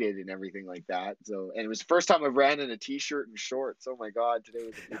unweighted and everything like that. So, and it was the first time I've ran in a t-shirt and shorts. Oh my god, today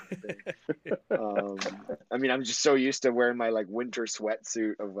was a beautiful day. I mean, I'm just so used to wearing my like winter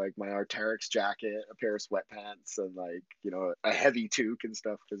sweatsuit of like my Arc'teryx jacket, a pair of sweatpants, and like a heavy toque and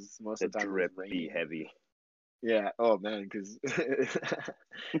stuff because most of the time it's raining. Heavy. Yeah. Oh man, because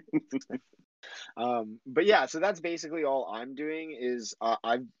but yeah, so that's basically all I'm doing is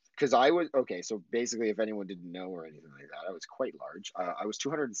I've because I was okay. So basically, if anyone didn't know or anything like that, I was quite large. I was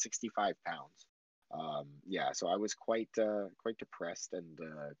 265 pounds. Yeah, so I was quite depressed and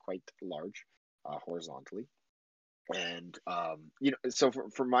quite large horizontally. And so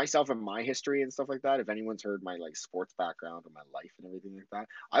for myself and my history and stuff like that, if anyone's heard my like sports background or my life and everything like that,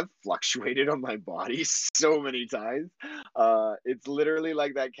 I've fluctuated on my body so many times. It's literally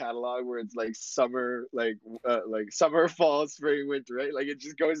like that catalog where it's like summer, like summer, fall, spring, winter, right? Like it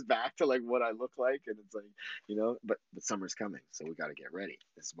just goes back to like what I look like, and it's like but summer's coming, so we got to get ready.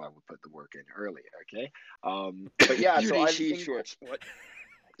 This is why we put the work in early, okay? But yeah, so I've shorts. What?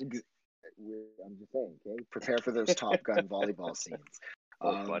 I'm just saying, okay, prepare for those Top Gun volleyball scenes.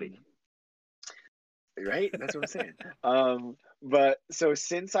 Oh, buddy. Right? That's what I'm saying. But so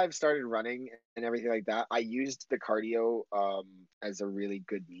since I've started running and everything like that, I used the cardio as a really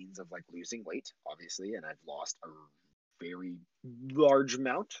good means of like losing weight, obviously, and I've lost a very large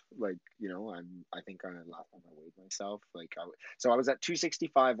amount. Like, I think last time I weighed myself, like so I was at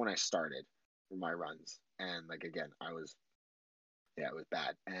 265 when I started for my runs, and like again, it was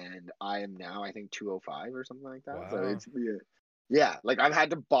bad. And I am now, I think, 205 or something like that. Wow. So it's yeah, like I've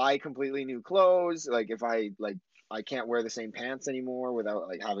had to buy completely new clothes. Like if I can't wear the same pants anymore without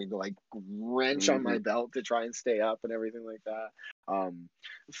like having to like wrench on my belt to try and stay up and everything like that.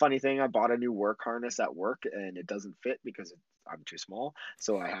 Funny thing, I bought a new work harness at work and it doesn't fit because I'm too small.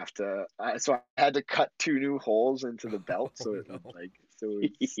 So I had to cut 2 new holes into the belt so it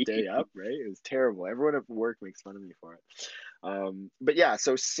would stay up, right? It was terrible. Everyone at work makes fun of me for it. But yeah,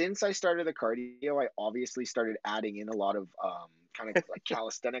 so since I started the cardio, I obviously started adding in a lot of kind of like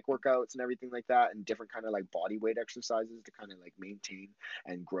calisthenic workouts and everything like that, and different kind of like body weight exercises to kind of like maintain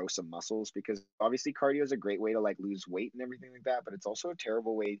and grow some muscles, because obviously cardio is a great way to like lose weight and everything like that, but it's also a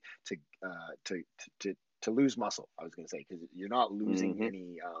terrible way to lose muscle. I was gonna say, because you're not losing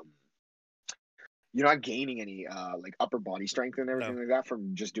any you're not gaining any like upper body strength and everything like that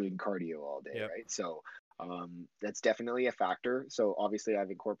from just doing cardio all day, right? So that's definitely a factor. So obviously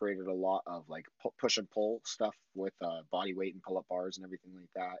I've incorporated a lot of like push and pull stuff with body weight and pull-up bars and everything like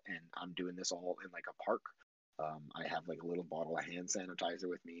that, and I'm doing this all in like a park. I have like a little bottle of hand sanitizer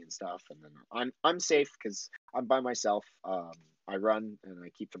with me and stuff, and then I'm safe because I'm by myself. I run and I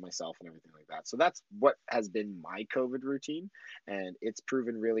keep to myself and everything like that. So that's what has been my COVID routine, and it's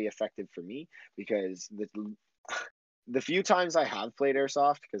proven really effective for me because the few times I have played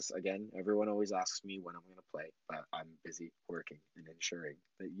airsoft, because again, everyone always asks me when I'm going to play, but I'm busy working and ensuring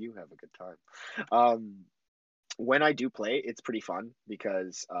that you have a good time. When I do play, it's pretty fun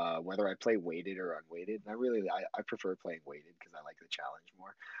because whether I play weighted or unweighted, and I prefer playing weighted because I like the challenge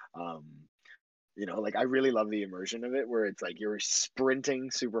more. Like I really love the immersion of it, where it's like you're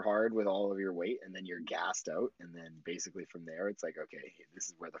sprinting super hard with all of your weight, and then you're gassed out, and then basically from there, it's like, okay, this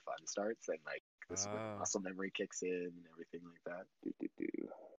is where the fun starts, and like this is where the muscle memory kicks in and everything like that.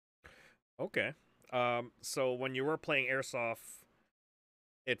 Okay. So when you were playing airsoft,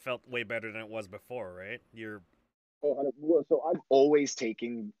 it felt way better than it was before, right? So I've always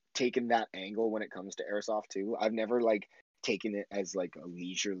taken that angle when it comes to airsoft too. I've never like taken it as like a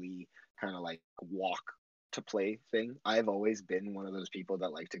leisurely kind of like walk to play thing. I've always been one of those people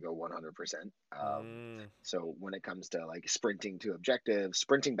that like to go 100%. So when it comes to like sprinting to objectives,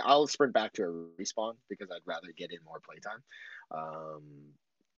 I'll sprint back to a respawn because I'd rather get in more playtime.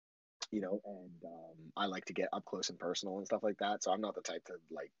 I like to get up close and personal and stuff like that. So I'm not the type to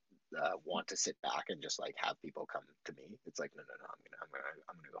like want to sit back and just like have people come to me. It's like no, I'm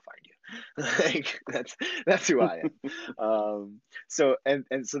gonna go find you. Like that's who I am. So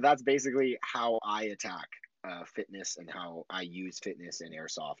that's basically how I attack fitness and how I use fitness and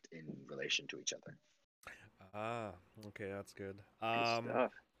airsoft in relation to each other. Okay, that's good.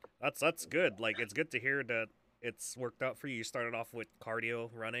 Stuff. That's good. Like it's good to hear that it's worked out for you. You started off with cardio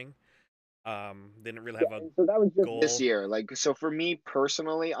running. Didn't really have a So that was just goal. this year. Like so for me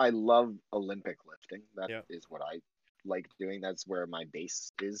personally, I love Olympic lifting. That Yep. is what I like doing. That's where my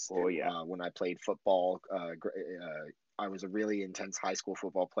base is. Oh yeah. When I played football, I was a really intense high school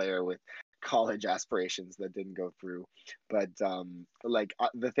football player with college aspirations that didn't go through. But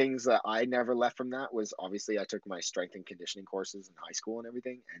the things that I never left from that was obviously I took my strength and conditioning courses in high school and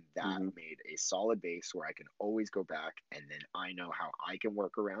everything, and that made a solid base where I can always go back, and then I know how I can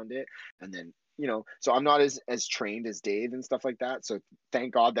work around it, and then so I'm not as trained as Dave and stuff like that. So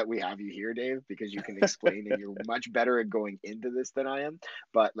thank God that we have you here, Dave, because you can explain and you're much better at going into this than I am.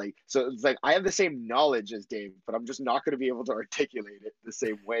 But so it's like I have the same knowledge as Dave, but I'm just not going to be able to articulate it the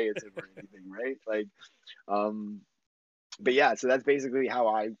same way as him or anything, right? But yeah, so that's basically how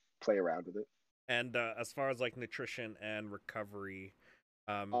I play around with it. And as far as like nutrition and recovery,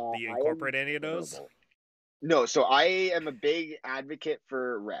 do you incorporate any of those? No, so I am a big advocate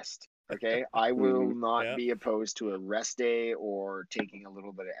for rest. Okay, I will not be opposed to a rest day or taking a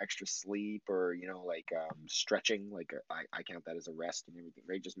little bit of extra sleep or stretching. Like I count that as a rest and everything,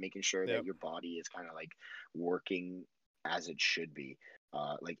 right? Just making sure that your body is kind of like working as it should be.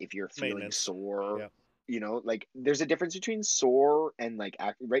 Like if you're feeling sore, like there's a difference between sore and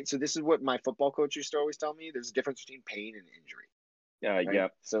right. So this is what my football coach used to always tell me. There's a difference between pain and injury. Right?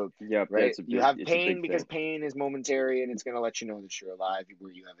 Yep. So right, you have pain because pain is momentary and it's going to let you know that you're alive.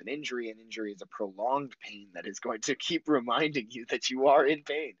 Where you have an injury is a prolonged pain that is going to keep reminding you that you are in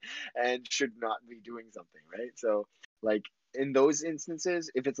pain and should not be doing something, right? So like in those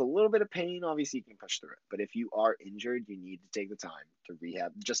instances, if it's a little bit of pain, obviously you can push through it. But if you are injured, you need to take the time to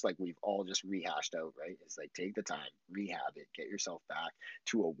rehab, just like we've all just rehashed out, right? It's like take the time, rehab it, get yourself back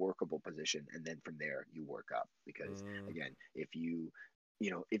to a workable position, and then from there you work up. Because again, if you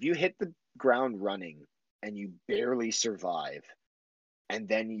hit the ground running and you barely survive, and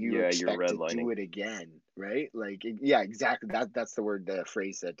then you expect to do it again, right? Like, yeah, exactly. That's the word, the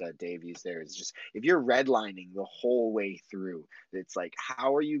phrase that Dave used there. Is just if you're redlining the whole way through, it's like,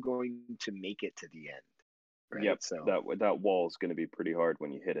 how are you going to make it to the end? Right? Yep. So that wall is going to be pretty hard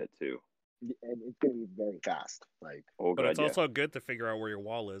when you hit it too, and it's going to be very fast. Like, but it's also good to figure out where your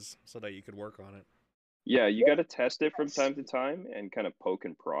wall is so that you could work on it. Yeah, you got to test it from time to time and kind of poke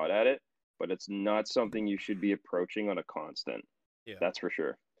and prod at it, but it's not something you should be approaching on a constant. Yeah, that's for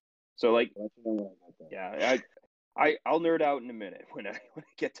sure. So I'll nerd out in a minute when I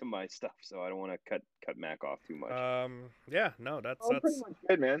get to my stuff, so I don't want to cut Mac off too much. That's pretty much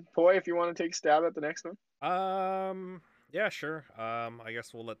good, man. Poi, if you want to take a stab at the next one. Yeah, sure. I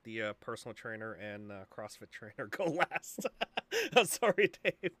guess we'll let the personal trainer and CrossFit trainer go last. I'm sorry,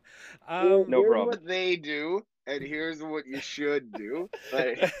 Dave. No problem. What they do, and here's what you should do.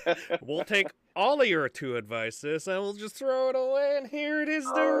 We'll take all of your two advices and we'll just throw it away, and here it is,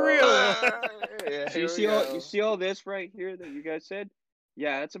 the real one. You see all this right here that you guys said?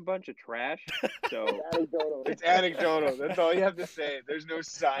 Yeah, that's a bunch of trash. So it's anecdotal. That's all you have to say. There's no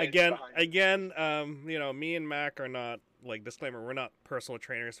science. Again, me and Mac are not, like, disclaimer, we're not personal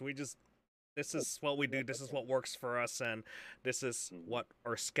trainers. This is what we do. This is what works for us, and this is what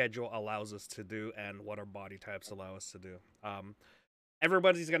our schedule allows us to do, and what our body types allow us to do.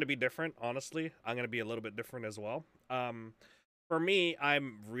 Everybody's going to be different, honestly. I'm going to be a little bit different as well. For me,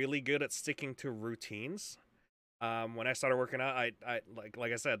 I'm really good at sticking to routines. When I started working out, I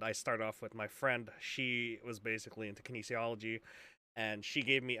like I said, I started off with my friend. She was basically into kinesiology, and she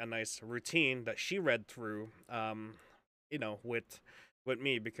gave me a nice routine that she read through, with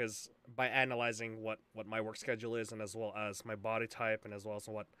me, because by analyzing what my work schedule is, and as well as my body type, and as well as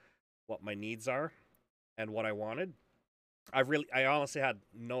what my needs are and what I wanted, I honestly had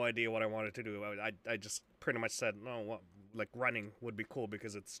no idea what I wanted to do. I just pretty much said, no, like running would be cool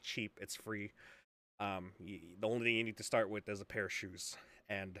because it's cheap, it's free. The only thing you need to start with is a pair of shoes,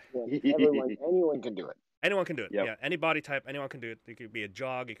 and anyone can do it. Anyone can do it. Yep. Yeah, any body type, anyone can do it. It could be a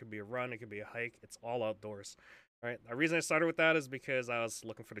jog, it could be a run, it could be a hike. It's all outdoors. Right. The reason I started with that is because I was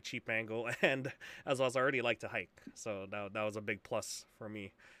looking for the cheap angle, and as well as I already like to hike, so that was a big plus for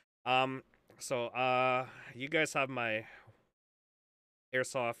me. Um, you guys have my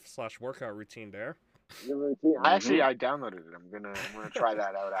airsoft slash workout routine there. I downloaded it. I'm gonna try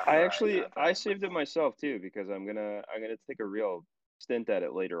that out after. I saved it myself too because I'm gonna take a real stint at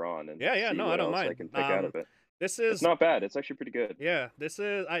it later on and Yeah, see no, I what don't else I mind. can pick out of it. This It's is not bad. It's actually pretty good. yeah, this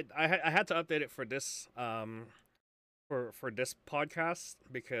is I had to update it for this for this podcast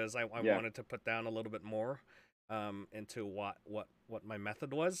because I Yeah. wanted to put down a little bit more into what my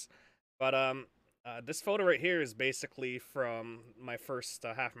method was. But this photo right here is basically from my first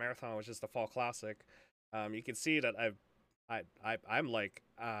half marathon, which is the Fall Classic. You can see that I'm like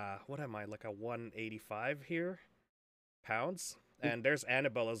what am I, like a 185 here pounds, and there's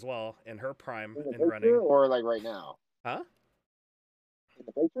Annabelle as well in her prime in running. or like right now. Huh? In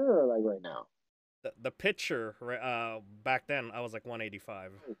the picture or like right now. The picture back then I was like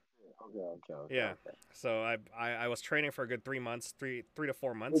 185. Okay. Yeah. Okay. So I was training for a good 3 months, three to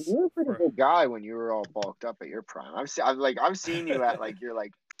 4 months. You were a pretty for- big guy when you were all bulked up at your prime. I've seen you at like your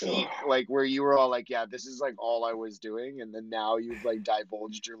like peak, like where you were all like, yeah, this is like all I was doing, and then now you've like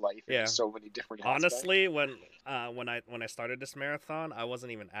divulged your life Yeah. in so many different aspects. Honestly, when I started this marathon, I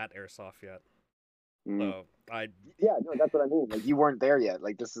wasn't even at Airsoft yet. Mm. So no, that's what I mean. Like you weren't there yet.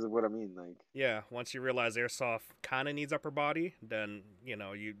 Like this is what I mean. Like once you realize Airsoft kind of needs upper body, then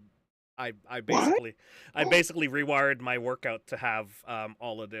I basically rewired my workout to have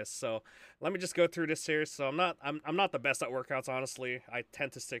all of this. So let me just go through this here. So I'm not the best at workouts, honestly. I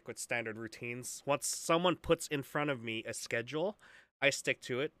tend to stick with standard routines. Once someone puts in front of me a schedule, I stick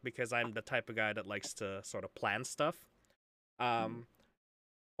to it because I'm the type of guy that likes to sort of plan stuff.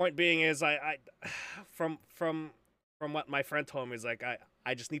 Point being is I from what my friend told me is like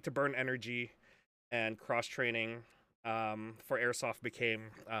I just need to burn energy, and cross training for Airsoft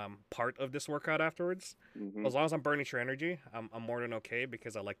became part of this workout afterwards. Mhm. As long as I'm burning your energy, I'm more than okay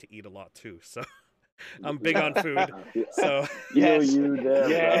because I like to eat a lot too. So I'm big on food. So Yes. you there,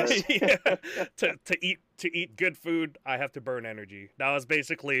 Yes. yeah, to eat good food, I have to burn energy. That was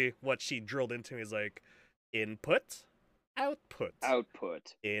basically what she drilled into me, is like input, output,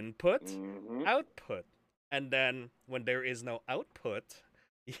 Output. input, Mhm. output. And then when there is no output,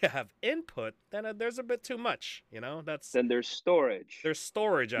 you have input, then there's a bit too much, that's Then there's storage. there's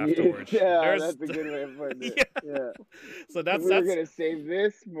storage afterwards. Yeah, There's, that's a good way of putting it. Yeah. Yeah. So that's gonna save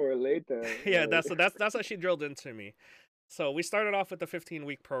this for later. yeah, that's what she drilled into me. So we started off with the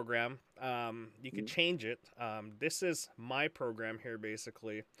 15-week program. You could change it. This is my program here,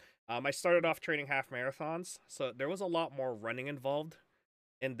 basically. I started off training half marathons, so there was a lot more running involved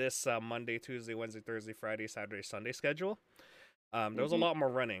in this Monday, Tuesday, Wednesday, Thursday, Friday, Saturday, Sunday schedule. There was a lot more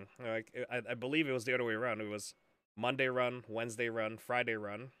running. Like I believe it was the other way around. It was Monday run, Wednesday run, Friday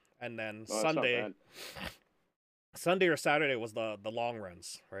run, and then Oh, that's not bad. Sunday or Saturday was the long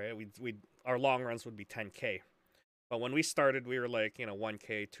runs, right? Our long runs would be 10K. But when we started, we were like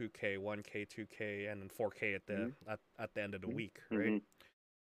 1K, 2K, 1K, 2K, and then 4K at the end of the week, right? Mhm.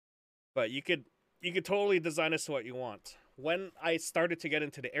 But you could totally design this to what you want. When I started to get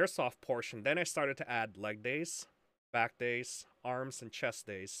into the Airsoft portion, then I started to add leg days, back days, arms and chest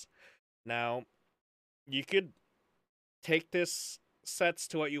days. Now, you could take this sets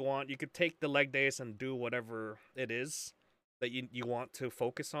to what you want. You could take the leg days and do whatever it is that you want to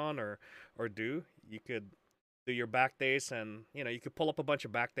focus on or do. You could do your back days, and you could pull up a bunch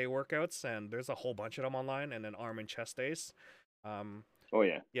of back day workouts, and there's a whole bunch of them online, and then arm and chest days. Oh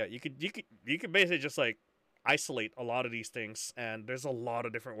yeah. Yeah, you could basically just like isolate a lot of these things, and there's a lot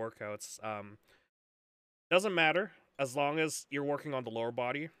of different workouts. Doesn't matter as long as you're working on the lower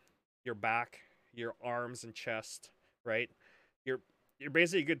body, your back, your arms and chest, right? You're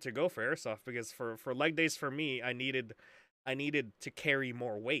basically good to go for Airsoft, because for leg days for me, I needed to carry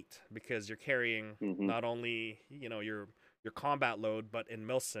more weight, because you're carrying not only your combat load, but in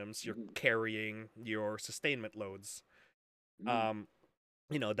milsims you're carrying your sustainment loads.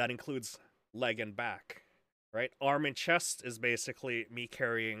 That includes leg and back, right? Arm and chest is basically me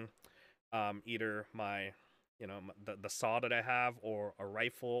carrying either my the saw that I have, or a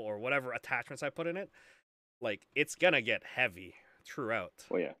rifle, or whatever attachments I put in it. Like, it's gonna get heavy throughout.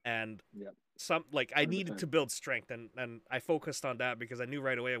 Oh yeah. And Yep. I needed 100%. to build strength, and I focused on that because I knew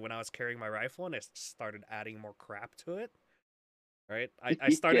right away when I was carrying my rifle and I started adding more crap to it. Right? I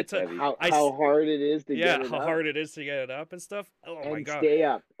started Gets to heavy. How I hard it is to get it how up hard it is to get it up and stuff. Oh my and god. stay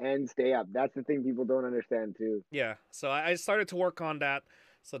up and stay up. That's the thing people don't understand too. Yeah, so I started to work on that.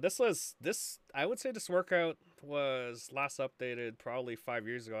 So this I would say this workout was last updated probably 5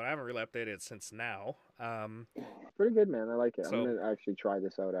 years ago. I haven't really updated it since now. Pretty good, man. I like it. I'm So gonna actually try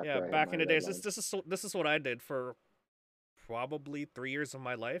this out yeah, after I hit back my in the red days, line. this is what I did for probably 3 years of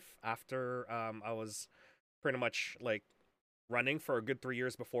my life. After I was pretty much like running for a good 3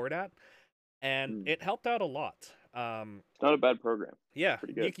 years before that, and Mm. it helped out a lot. It's not a bad program. Yeah,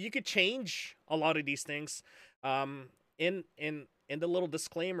 Pretty good. you could change a lot of these things. In the little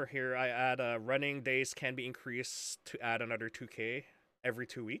disclaimer here, I add running days can be increased to add another 2K every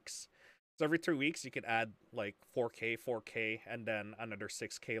 2 weeks. So every 2 weeks you could add like 4K, 4K, and then another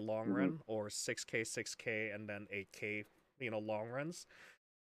 6K long Mhm. run, or 6K, 6K, and then 8K, long runs.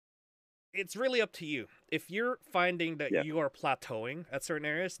 It's really up to you. If you're finding that Yeah. you are plateauing at certain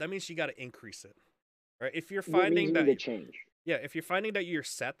areas, that means you got to increase it. Right? If you're What means finding you that need to change? yeah, if you're finding that your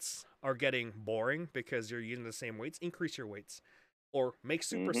sets are getting boring because you're using the same weights, increase your weights. Or make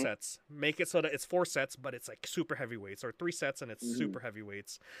Mhm. supersets. Make it so that it's 4 sets, but it's like super heavy weights, or 3 sets and it's Mhm. super heavy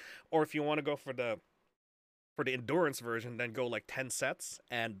weights. Or if you want to go for the endurance version, then go like 10 sets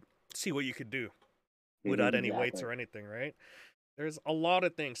and see what you could do without any weights Exactly. or anything, right? There's a lot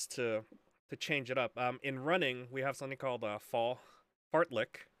of things to change it up. In running, we have something called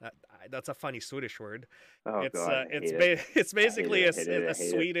fartlek. That's a funny Swedish word. Oh It's God, I hate it. it's I hate basically it. I hate it. a I hate it.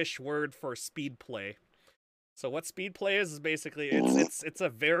 Swedish word for speed play. So what speed play is basically it's a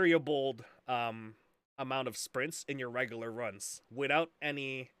variable amount of sprints in your regular runs without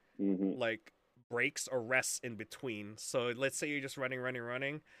any Mhm. like breaks or rests in between. So let's say you're just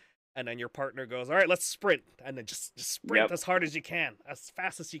running, and then your partner goes, "All right, let's sprint," and then just sprint Yep. as hard as you can, as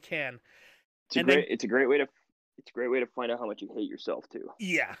fast as you can, It's a and then great way to find out how much you hate yourself too.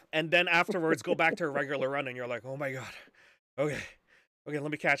 yeah, and then afterwards go back to a regular run, and you're like, "Oh my god, okay, okay,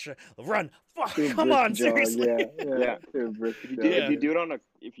 let me catch it, run, fuck, Too come brisk on, jog, seriously." Yeah. too brisk If you do jog. Yeah. if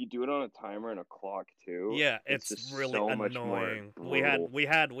you do it on a timer and a clock too, Yeah, it's it's just really so much more annoying. brutal. We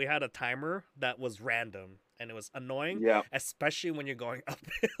had a timer that was random, and it was annoying, Yeah. especially when you're going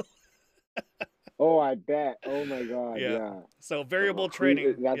uphill. Oh, I bet. Oh my God, Yeah. yeah. So variable Ugh.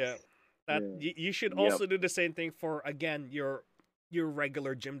 training, That's yeah. That yeah. you should Yep. also do the same thing for again your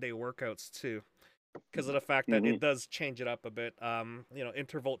regular gym day workouts too, because of the fact that it Mhm. does change it up a bit.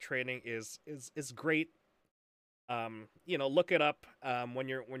 Interval training is great. Look it up when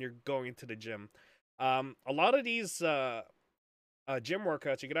you're going into the gym. A lot of these gym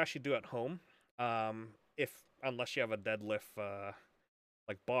workouts you could actually do at home, if unless you have a deadlift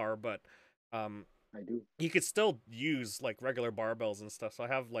like bar, but I do. you could still use like regular barbells and stuff. So I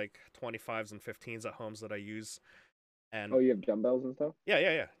have like 25s and 15s at homes that I use, and Oh, you have dumbbells and stuff?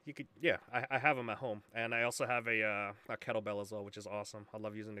 yeah. You could I have them at home, and I also have a kettlebell as well, which is awesome. I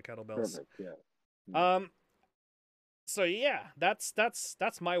love using the kettlebells. Perfect. Yeah. Um, so yeah, that's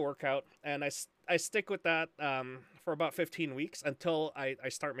my workout, and I stick with that for about 15 weeks until I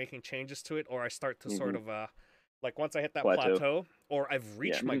start making changes to it, or I start to sort Mhm. of like once I hit that Plateau. plateau or I've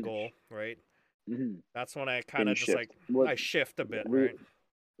reached Yeah. my Mhm. goal, right? Mm-hmm. That's when I kind Then you of just like shift. What? I shift a bit, Re- right?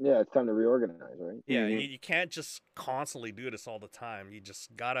 yeah, it's time to reorganize, right? Yeah, Mhm. you can't just constantly do this all the time. You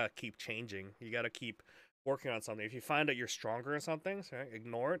just gotta keep changing. You gotta keep working on something. If you find that you're stronger in something, right,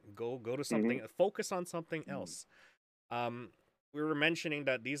 ignore it. Go to something. Mhm. Focus on something else. Um, we were mentioning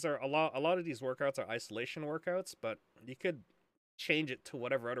that these are a lot of these workouts are isolation workouts, but you could change it to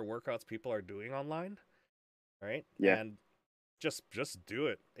whatever other workouts people are doing online, right? Yeah. And just do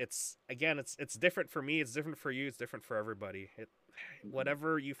it. It's again, it's different for me. It's different for you. It's different for everybody.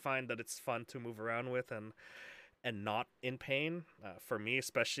 Whatever you find that it's fun to move around with and not in pain. For me,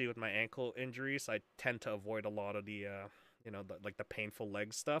 especially with my ankle injuries, I tend to avoid a lot of the painful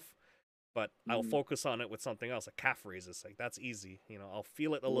leg stuff. But I'll Mm-hmm. focus on it with something else, like calf raises. Like that's easy. I'll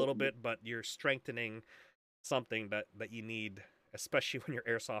feel it a Well, little bit, but you're strengthening something that you need, especially when you're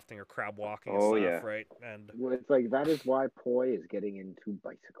airsofting or crab walking and Oh stuff, yeah. right? And well, it's like that is why Poi is getting into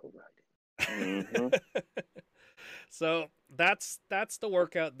bicycle riding. Mhm. so that's the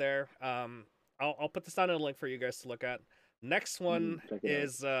workout there. I'll put this down in a link for you guys to look at. Next one Check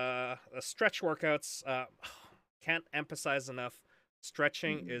it out. is stretch workouts. Can't emphasize enough.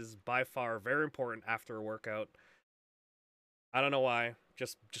 Stretching is by far very important after a workout. I don't know why.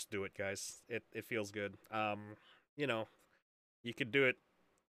 Just do it, guys. It feels good. You know, you could do it.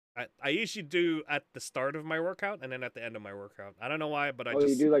 I usually do at the start of my workout and then at the end of my workout. I don't know why, but I Oh, you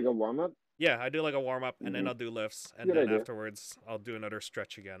just do like a warm up? yeah, I do like a warm up and then Mhm. I'll do lifts and Good then idea. afterwards I'll do another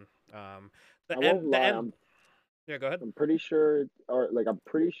stretch again. I won't The lie. end. Yeah, go ahead. I'm pretty sure, or like I'm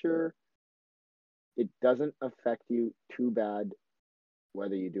pretty sure it doesn't affect you too bad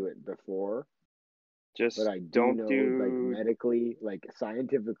whether you do it before Just But I do don't know, like, do. medically, like,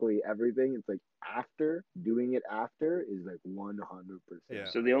 scientifically, everything, it's like after doing it after is like 100%. Yeah.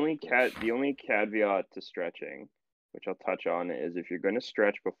 So Like, the only caveat to stretching, which I'll touch on, is if you're going to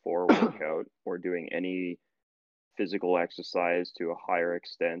stretch before a workout or doing any physical exercise to a higher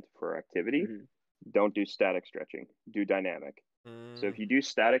extent for activity, mhm. don't do static stretching. Do dynamic. So Mm, if you do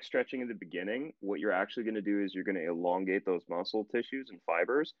static stretching in the beginning, what you're actually going to do is you're going to elongate those muscle tissues and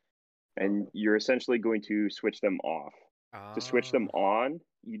fibers, and you're essentially going to switch them off. To switch them ah. on,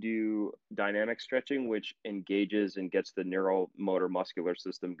 you do dynamic stretching, which engages and gets the neuromotor muscular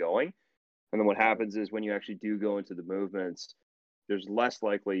system going. And then what happens is when you actually do go into the movements, there's less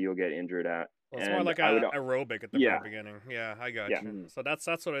likely you'll get injured at. Well, it's more And like I would, a aerobic at the very yeah, beginning. Yeah, I got yeah, you. Mhm. So that's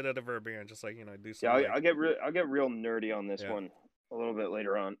what I did at the very beginning. Just like do yeah. some like I'll get real nerdy on this yeah. one a little bit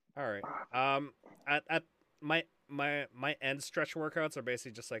later on. All right. At my end stretch workouts are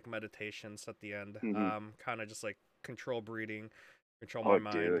basically just like meditations at the end. Mm-hmm. Kind of just like control breathing, control my Oh,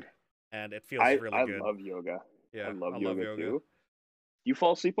 mind, dude, and it feels really I good. love yoga. I Yeah, love I love yoga yoga. too. Do you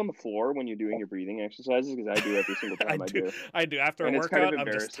fall asleep on the floor when you're doing your breathing exercises? Because I do every single I time I do. do, I do. After a and it's kind of workout, I'm just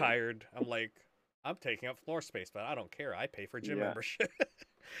embarrassing. tired. I'm like, I'm taking up floor space, but I don't care. I pay for gym Yeah, membership.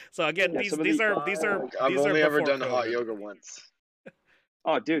 So again, yeah. these Some of these the are these are Fuck. I've these are only ever before done hot COVID. yoga once.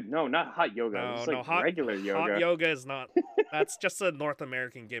 oh, dude, no, not hot yoga. This No, is no, like regular hot yoga. yoga is not. That's just a North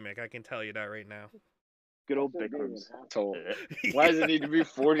American gimmick. I can tell you that right now. Good That's old like being an Bikrams. asshole. Why does Yeah. it need to be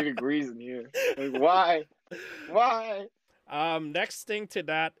 40 degrees in here? Like, why? Why? Next thing to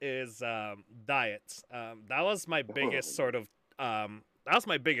that is diets. That was my biggest sort of that was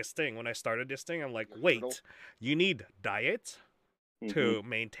my biggest thing when I started this thing. I'm like, Hurdle. wait, you need diet Mm-hmm. to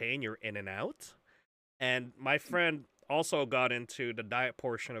maintain your in and out? And my friend also got into the diet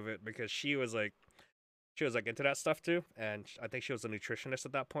portion of it because she was like into that stuff too, and I think she was a nutritionist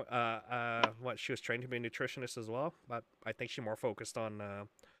at that point. What she was trained to be a nutritionist as well, but I think she more focused on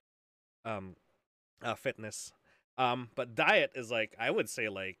um fitness. But diet is like I would say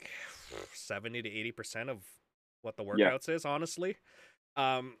like 70 to 80% of what the Yeah, workouts is, honestly.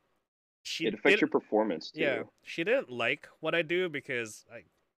 Um, it she affects did, your performance yeah, too. she didn't like what I do because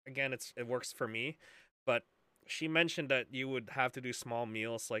again, it works for me, but she mentioned that you would have to do small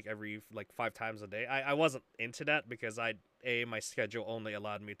meals like every like 5 times a day. I wasn't into that because my schedule only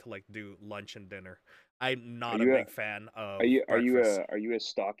allowed me to like do lunch and dinner. I'm Are not a you a big fan of breakfast. are you a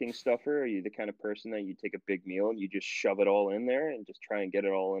stocking stuffer? Are you the kind of person that you take a big meal and you just shove it all in there and just try and get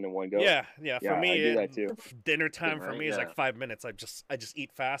it all in one go? Yeah, yeah. For Yeah, I me, do that too. dinner time for Right? me is like Yeah. 5 minutes. I just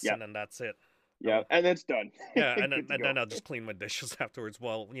eat fast Yeah, and then that's it. yeah, Um, and it's done. yeah, Good to and go. then I'll just clean my dishes afterwards.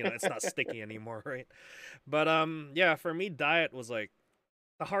 Well, it's not sticky anymore, right? But yeah, for me, diet was like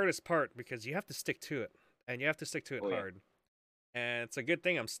the hardest part because you have to stick to it, and you have to stick to it Oh yeah. hard. And it's a good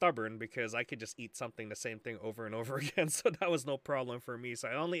thing I'm stubborn because I could just eat something the same thing over and over again, so that was no problem for me. So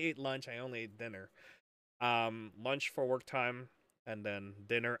I only ate lunch, I only ate dinner. Lunch for work time, and then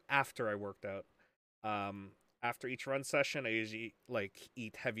dinner after I worked out. Um, After each run session, I usually like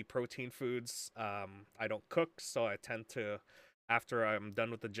eat heavy protein foods. I don't cook, so I tend to, after I'm done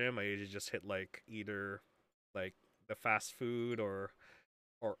with the gym, I usually just hit like either like the fast food or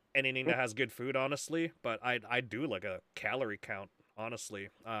anything that has good food, honestly. But I do like a calorie count, honestly.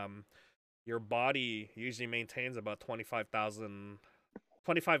 Your body usually maintains about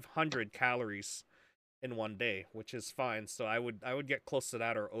 2,500 calories in one day, which is fine. So I would get close to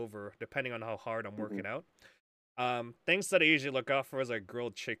that or over, depending on how hard I'm Hmm. working out. Things that I usually look out for is like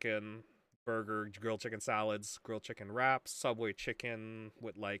grilled chicken burger, grilled chicken salads, grilled chicken wraps, Subway chicken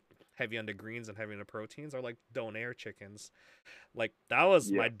with like heavy on the greens and heavy on the proteins, or like Donair chickens. Like that was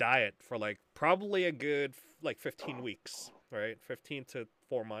Yeah. my diet for like probably a good like 15 weeks, right? 15 to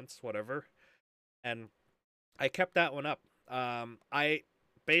 4 months, whatever. And I kept that one up. I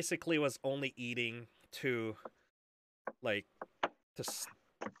basically was only eating to like to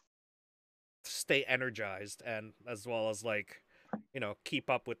stay energized and as well as like keep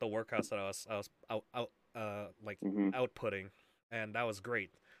up with the workouts that I was like Hmm. outputting, and that was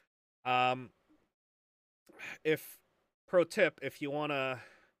great. Um, if pro tip, if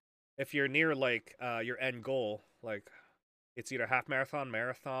you're near like your end goal, like it's either half marathon,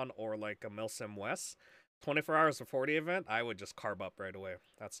 marathon, or like a Milsim West, 24 hours before the event, I would just carb up right away.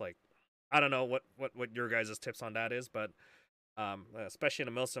 That's like I don't know what your guys' tips on that is, but especially in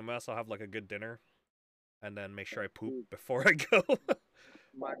a Milsim West, I'll have like a good dinner and then make sure I poop before I go.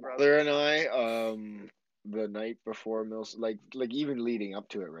 My brother and I, the night before Mills, like even leading up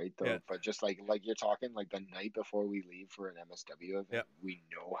to it, right? Yeah, Though, but just like you're talking, like the night before we leave for an MSW yeah, event, we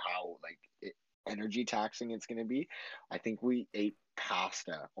know how like energy taxing it's going to be. I think we ate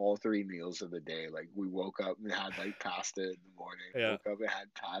pasta all 3 meals of the day. Like we woke up and had like pasta in the morning, Yeah. woke up and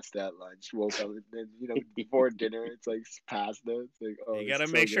had pasta at lunch, woke up and then before dinner it's like pasta. It's like, oh, You it's gotta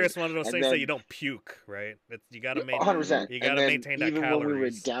so make sure good. it's one of those And things that then you don't puke, right? You gotta 100%. you And gotta then maintain that even when we were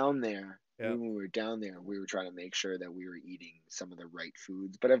calories. down there, Yeah. when we were down there, we were trying to make sure that we were eating some of the right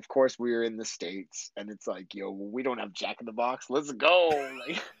foods. But of course, we were in the States, and it's like, yo, we don't have Jack in the Box. Let's go.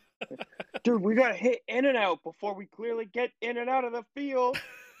 Like, Dude, we gotta hit In and Out before we clearly get in and out of the field.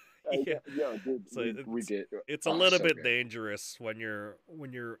 Yeah. yo, dude, So we did. It's a Oh, little so bit good. dangerous when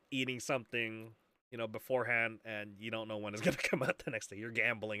you're eating something, beforehand, and you don't know when it's gonna come out the next day. You're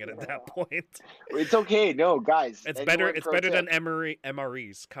gambling it at that point. It's okay. No, guys. It's and better. what, It's pro better tip? than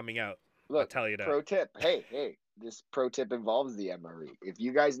MREs coming out. I'll Look, tell you that. pro tip. Hey, this pro tip involves the MRE. If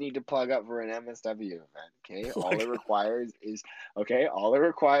you guys need to plug up for an MSW event, okay, all it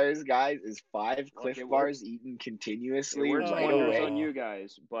requires, guys, is 5 Cliff it Bars eaten continuously It works right wonders away. on you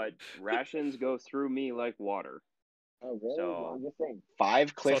guys, but rations go through me like water. Oh, really? So- I'm just saying.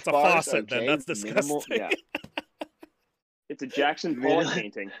 5 Cliff it's a Bars, faucet, okay? then. That's Minimal, disgusting. Yeah. It's a Jackson Pollock Minimal-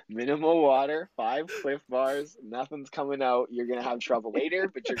 painting. minimal water, 5 Cliff Bars, nothing's coming out. You're gonna have trouble later,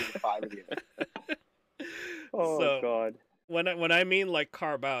 but you're gonna find it. Oh So, God. When I mean like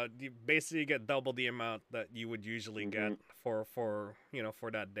carb out, you basically get double the amount that you would usually get for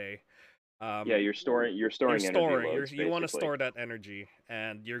that day. Yeah, you're storing energy loads, you want to basically. store that energy,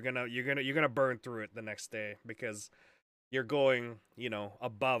 and you're gonna burn through it the next day because you're going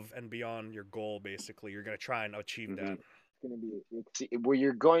above and beyond your goal. Basically, you're gonna try and achieve that. Going to be where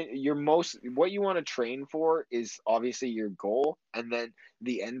you're going. What you want to train for is obviously your goal, and then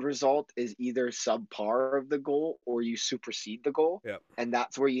the end result is either subpar of the goal or you supersede the goal. Yep. And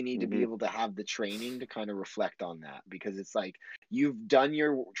that's where you need to be able to have the training to kind of reflect on that, because it's like you've done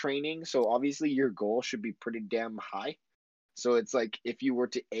your training, so obviously your goal should be pretty damn high. So it's like if you were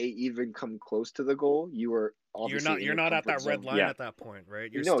to even come close to the goal, you were obviously You're not at that red line at that point,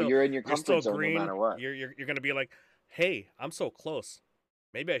 right? You're in your you're comfort still zone green. no matter what. You're gonna be like, hey, I'm so close.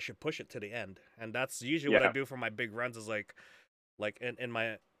 Maybe I should push it to the end. And that's usually what I do for my big runs. Is like in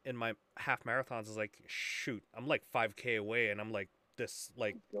my half marathons is like, shoot, I'm like 5K away, and I'm like this,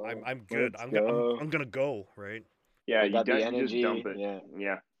 like I'm good. I'm gonna go, right. Yeah, you got the you energy. just dump it.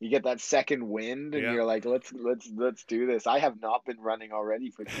 Yeah. You get that second wind, and you're like, let's do this. I have not been running already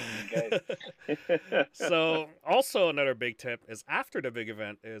for 10K. So also another big tip is after the big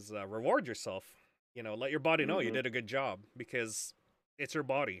event is reward yourself. Let your body know you did a good job, because it's your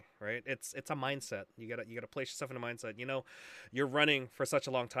body, right? It's a mindset. You gotta place yourself in a mindset. You're running for such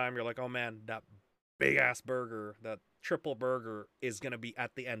a long time. You're like, oh man, that big ass burger, that triple burger is gonna be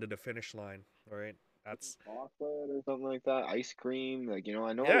at the end of the finish line, right? That's chocolate or something like that, ice cream. Like,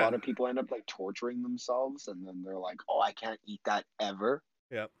 I know a Yeah. lot of people end up like torturing themselves, and then they're like, oh, I can't eat that ever.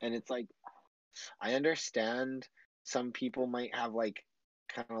 Yeah. And it's like, I understand some people might have like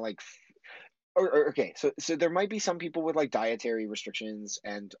kind of like okay, so there might be some people with like dietary restrictions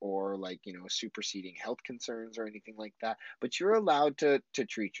and or like superseding health concerns or anything like that, but you're allowed to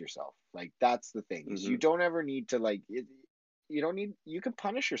treat yourself. Like, that's the thing, is you don't ever need to like you can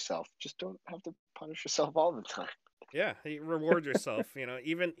punish yourself, just don't have to punish yourself all the time. Yeah, you reward yourself.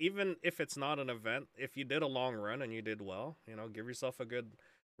 Even if it's not an event, if you did a long run and you did well, give yourself a good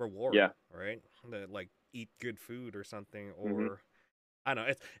reward. Yeah. Right. Like eat good food or something, or I don't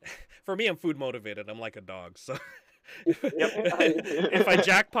know. It's for me. I'm food motivated. I'm like a dog. So if I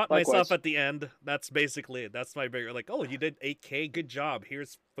jackpot myself at the end, that's basically it. That's my bigger, like, oh, you did 8K. Good job.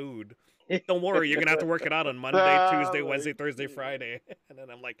 Here's food. Don't worry, you're gonna have to work it out on Monday, Tuesday, Wednesday, Thursday, Friday, and then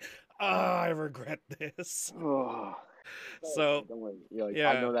I'm like, I regret this. So don't worry. You're like,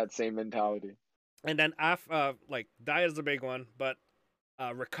 yeah. I know that same mentality. And then like diet is a big one, but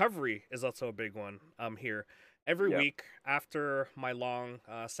recovery is also a big one. Here every week after my long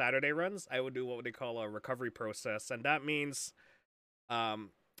Saturday runs, I would do what they call a recovery process, and that means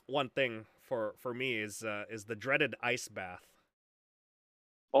one thing for me is the dreaded ice bath.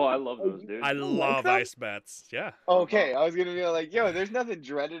 Oh, I love those, dude. I love ice baths. Yeah. Okay, I was gonna be like, yo, there's nothing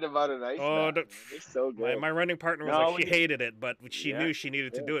dreaded about an ice bath. They're so good. My running partner was like, she hated it, but she knew she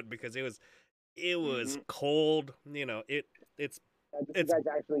needed to do it because it was cold. It's you guys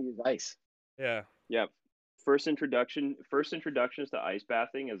actually use ice. Yeah. Yeah. First introductions to ice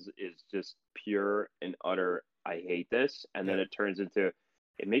bathing is just pure and utter, I hate this, and then it turns into,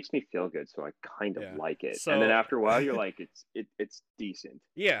 it makes me feel good, so I kind of like it. So, and then after a while, you're like, it's decent.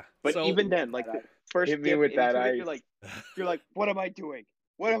 Yeah. But even then, like the first hit me with that ice. You're like, what am I doing?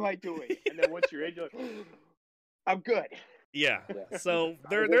 What am I doing? And then once you're in, you're like, I'm good. Yeah. Yeah. So I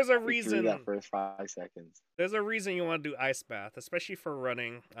there's a just through that reason. first 5 seconds. There's a reason you want to do ice bath, especially for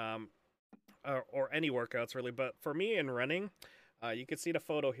running, or any workouts really. But for me in running, you can see the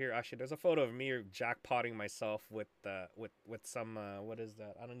photo here. Actually, there's a photo of me jackpotting myself with some what is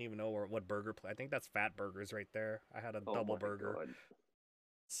that? I don't even know what burger. I think that's Fat Burgers right there. I had a Oh double my burger. God.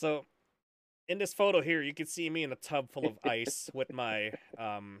 So in this photo here, you can see me in a tub full of ice with my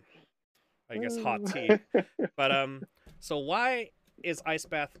I guess hot tea. But so why is ice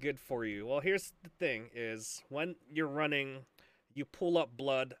bath good for you? Well, here's the thing: is when you're running, you pull up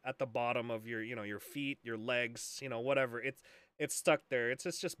blood at the bottom of your, your feet, your legs, whatever. It's stuck there. It's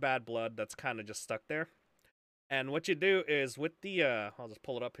just bad blood that's kind of just stuck there. And what you do is with the I'll just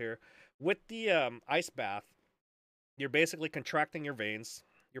pull it up here. With the ice bath, you're basically contracting your veins.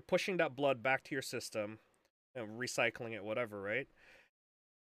 You're pushing that blood back to your system, recycling it, whatever, right?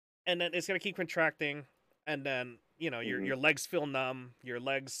 And then it's gonna keep contracting, and then your legs feel numb. Your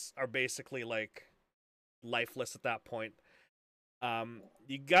legs are basically like lifeless at that point.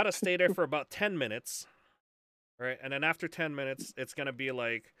 You gotta stay there for about 10 minutes, right? And then after 10 minutes, it's gonna be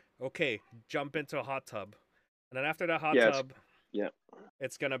like, okay, jump into a hot tub, and then after that hot Yeah, tub, yeah.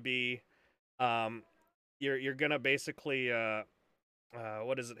 it's gonna be, you're gonna basically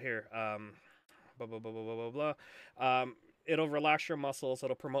what is it here? Blah blah blah blah blah blah blah. It'll relax your muscles.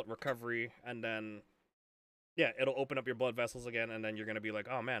 It'll promote recovery, and then yeah, it'll open up your blood vessels again, and then you're gonna be like,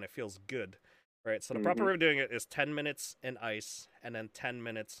 oh man, it feels good, right? So the proper way of doing it is 10 minutes in ice, and then 10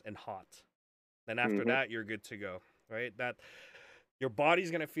 minutes in hot. Then after that, you're good to go, right? That your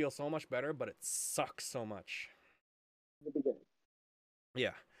body's gonna feel so much better, but it sucks so much.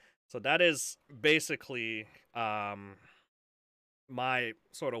 Yeah. So that is basically my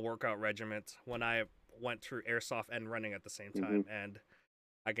sort of workout regiment when I went through airsoft and running at the same time, and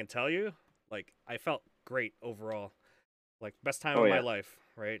I can tell you, like, I felt great overall. Like, best time Oh of my yeah. life,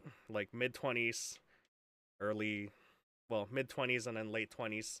 right? Like mid 20s, mid 20s and then late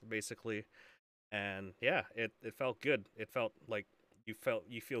 20s basically. And yeah, it felt good. It felt like you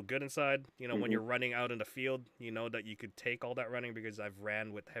feel good inside. When you're running out in the field, you know that you could take all that running because I've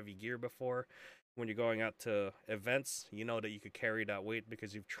ran with heavy gear before. When you're going out to events, you know that you could carry that weight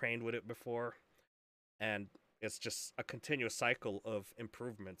because you've trained with it before. And it's just a continuous cycle of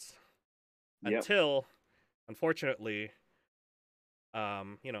improvements Yep. until, unfortunately,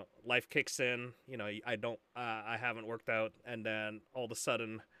 life kicks in. I haven't worked out, and then all of a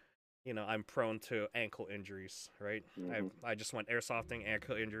sudden, I'm prone to ankle injuries. Right? I just went airsofting,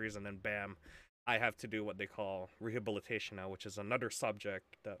 ankle injuries, and then bam, I have to do what they call rehabilitation now, which is another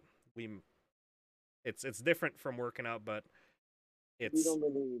subject that we. It's different from working out, but We it's don't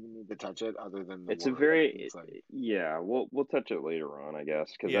really even need to touch it other than the It's a word. very It's like yeah. We'll touch it later on, I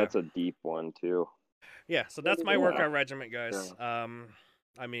guess, because Yeah. that's a deep one too. yeah. So that's my Yeah. workout regimen, guys. Yeah.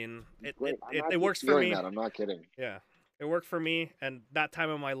 I mean, great. I'm it actually works for feeling me. that. I'm not kidding. Yeah, it worked for me, and that time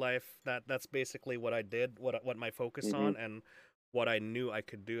of my life, that's basically what I did, what my focus on, and what I knew I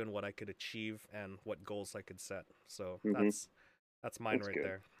could do, and what I could achieve, and what goals I could set. So that's mine That's right good.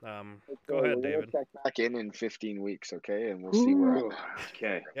 there. Go ahead, We're gonna David. check back in 15 weeks, okay? And we'll see where I'm Ooh, at.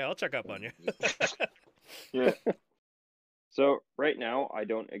 okay. Yeah, I'll check up on you. Yeah. So right now, I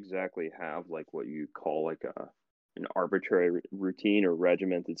don't exactly have like what you call like an arbitrary routine or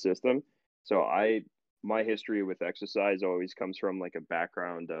regimented system. So my history with exercise always comes from like a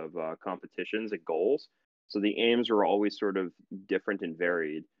background of competitions and goals. So the aims were always sort of different and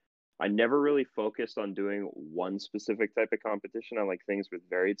varied. I never really focused on doing one specific type of competition. I like things with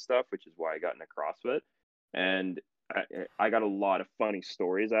varied stuff, which is why I got into CrossFit. And I, I got a lot of funny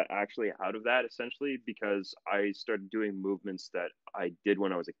stories actually out of that, essentially, because I started doing movements that I did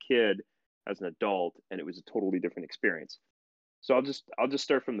when I was a kid as an adult, and it was a totally different experience. So I'll just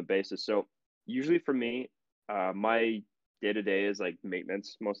start from the basis. So usually for me, my day to day is like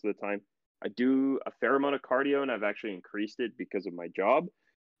maintenance most of the time. I do a fair amount of cardio, and I've actually increased it because of my job.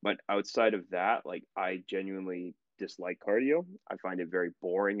 But outside of that, like I genuinely dislike cardio. I find it very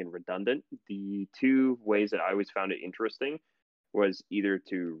boring and redundant. The two ways that I always found it interesting was either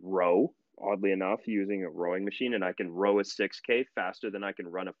to row, oddly enough, using a rowing machine, and I can row a 6K faster than I can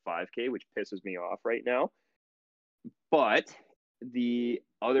run a 5K, which pisses me off right now. But the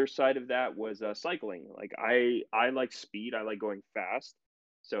other side of that was cycling. Like I like speed. I like going fast.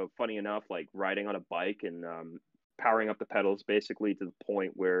 So funny enough, like riding on a bike and powering up the pedals basically to the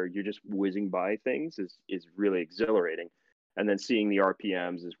point where you're just whizzing by things is really exhilarating. And then seeing the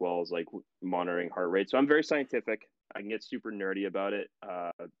RPMs as well as like monitoring heart rate. So I'm very scientific. I can get super nerdy about it.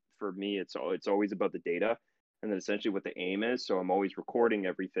 For me, it's always about the data and then essentially what the aim is. So I'm always recording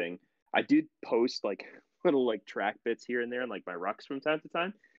everything. I did post like little like track bits here and there and like my rucks from time to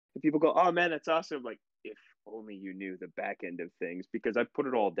time. And people go, "Oh man, that's awesome!" I'm like, if only you knew the back end of things, because I put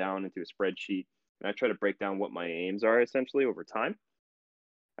it all down into a spreadsheet and I try to break down what my aims are essentially over time.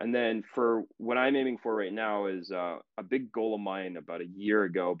 And then for what I'm aiming for right now is a big goal of mine about a year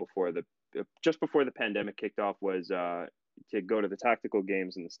ago, just before the pandemic kicked off, was to go to the tactical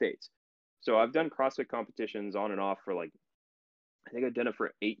games in the States. So I've done CrossFit competitions on and off for like, I think I've done it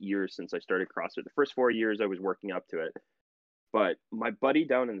for 8 years since I started CrossFit. The first 4 years I was working up to it. But my buddy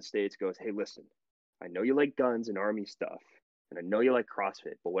down in the States goes, "Hey, listen, I know you like guns and army stuff, and I know you like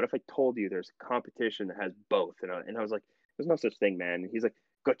CrossFit, but what if I told you there's a competition that has both?" And I was like, "There's no such thing, man." And he's like,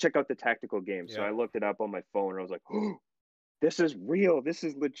 "Go check out the tactical game." So Yeah. I looked it up on my phone and I was like, "Oh, this is real. This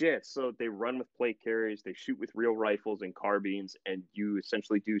is legit." So they run with plate carries, they shoot with real rifles and carbines, and you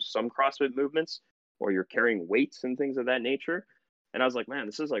essentially do some CrossFit movements, or you're carrying weights and things of that nature. And I was like, man,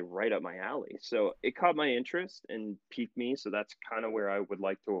 this is like right up my alley. So it caught my interest and piqued me. So that's kind of where I would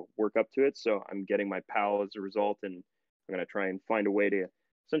like to work up to it. So I'm getting my PAL as a result, and I'm going to try and find a way to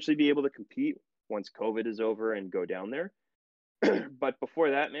essentially be able to compete once COVID is over and go down there. But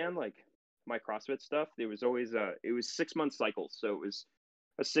before that, man, like my CrossFit stuff, it was always it was 6 month cycles. So it was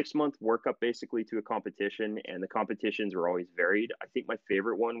a 6 month workup basically to a competition, and the competitions were always varied. I think my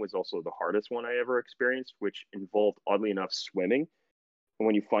favorite one was also the hardest one I ever experienced, which involved, oddly enough, swimming. And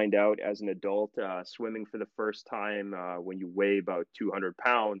when you find out as an adult, swimming for the first time, when you weigh about 200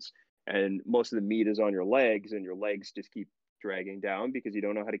 pounds and most of the meat is on your legs, and your legs just keep dragging down because you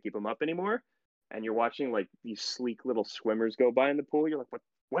don't know how to keep them up anymore, and you're watching like these sleek little swimmers go by in the pool, you're like,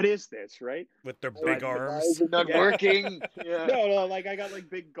 what is this, right? With their So I big did- arms. Eyes are not Yeah. working. Yeah. No, like I got like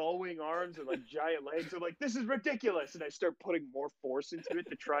big gull wing arms and like giant legs. I'm like, this is ridiculous. And I start putting more force into it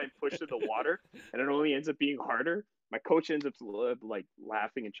to try and push in the water. And it only ends up being harder. My coach ends up like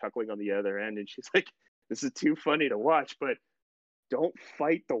laughing and chuckling on the other end. And she's like, this is too funny to watch, but don't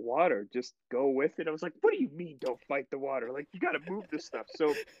fight the water. Just go with it. I was like, what do you mean don't fight the water? Like, you got to move this stuff.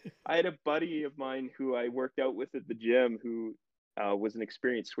 So I had a buddy of mine who I worked out with at the gym who was an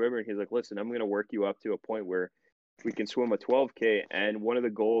experienced swimmer. And he's like, listen, I'm going to work you up to a point where we can swim a 12K. And one of the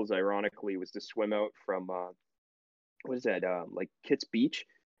goals, ironically, was to swim out from, what is that, like Kitts Beach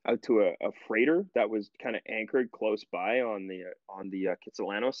out to a freighter that was kind of anchored close by on the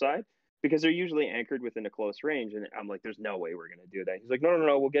Kitsilano side, because they're usually anchored within a close range. And I'm like, there's no way we're going to do that. He's like,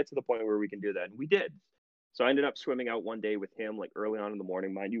 no, we'll get to the point where we can do that. And we did. So I ended up swimming out one day with him, like early on in the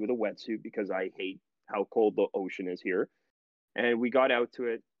morning, mind you, with a wetsuit, because I hate how cold the ocean is here. And we got out to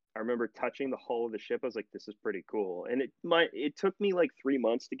it. I remember touching the hull of the ship. I was like, this is pretty cool. And it took me like 3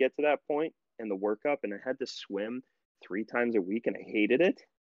 months to get to that point and the workup. And I had to swim 3 times a week, and I hated it.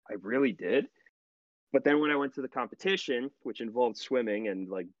 I really did. But then when I went to the competition, which involved swimming and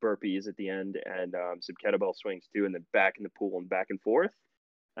like burpees at the end, and some kettlebell swings too, and then back in the pool and back and forth.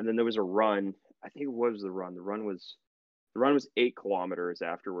 And then there was a run. I think it was the run. The run was 8 kilometers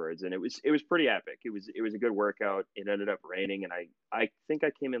afterwards, and it was pretty epic. It was a good workout. It ended up raining, and I think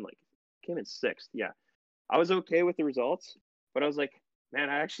I came in sixth. Yeah, I was okay with the results, but I was like, man,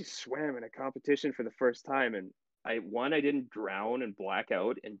 I actually swam in a competition for the first time, and I didn't drown and black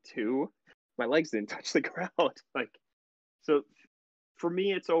out, and 2, my legs didn't touch the ground. Like, so for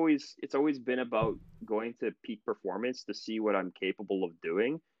me, it's always been about going to peak performance to see what I'm capable of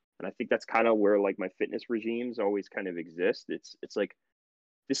doing. And I think that's kind of where like my fitness regimes always kind of exist. It's like,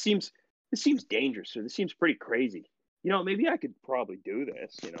 this seems dangerous, or this seems pretty crazy. Maybe I could probably do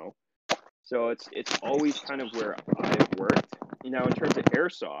this. So it's always kind of where I've worked. Now, in terms of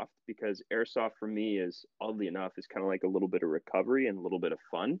airsoft, because airsoft for me is, oddly enough, is kind of like a little bit of recovery and a little bit of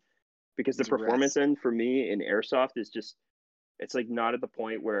fun, because the It's a performance rest. end for me in airsoft is just, it's like not at the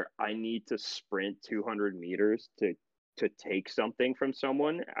point where I need to sprint 200 meters to take something from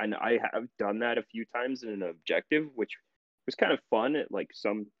someone. And I have done that a few times in an objective, which was kind of fun at like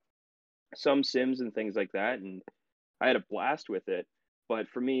some sims and things like that, and I had a blast with it. But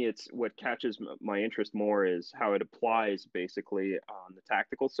for me, it's what catches my interest more is how it applies basically on the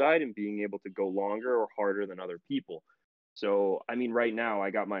tactical side and being able to go longer or harder than other people. So I mean, right now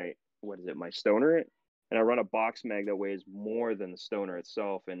I got my, what is it, my Stoner, and I run a box mag that weighs more than the Stoner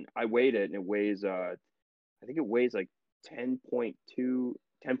itself, and I weighed it, and it weighs I think it weighs like 10.2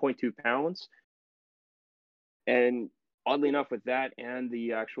 pounds. And oddly enough, with that and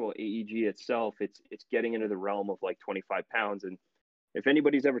the actual AEG itself, it's getting into the realm of like 25 pounds. And if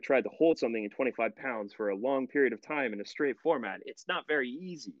anybody's ever tried to hold something in 25 pounds for a long period of time in a straight format, it's not very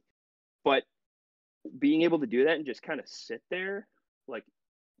easy. But being able to do that and just kind of sit there like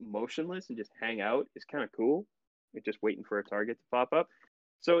motionless and just hang out is kind of cool. You're just waiting for a target to pop up.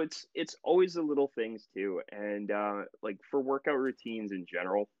 So it's always the little things too, and like for workout routines in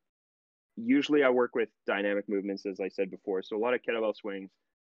general, usually I work with dynamic movements, as I said before. So a lot of kettlebell swings,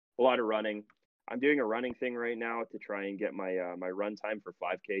 a lot of running. I'm doing a running thing right now to try and get my run time for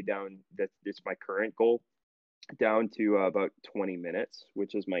 5K down. That's my current goal, down to about 20 minutes,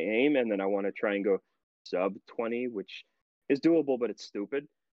 which is my aim, and then I want to try and go sub 20, which is doable, but it's stupid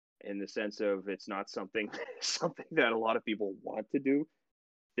in the sense of it's not something something that a lot of people want to do,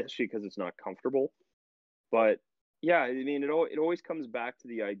 especially because it's not comfortable. But yeah, I mean, it always comes back to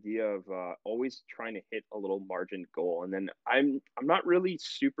the idea of always trying to hit a little margin goal, and then I'm not really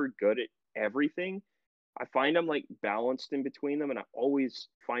super good at everything. I find I'm like balanced in between them, and I always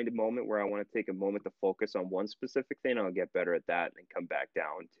find a moment where I want to take a moment to focus on one specific thing. And I'll get better at that, and then come back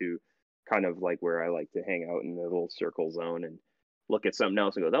down to kind of like where I like to hang out in the little circle zone and look at something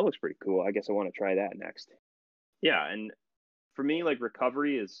else and go, that looks pretty cool. I guess I want to try that next. Yeah, and for me, like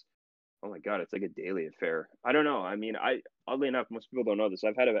recovery is, oh my god, it's like a daily affair. I don't know. I mean, I oddly enough, most people don't know this.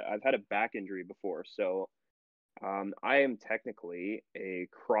 I've had a back injury before, so I am technically a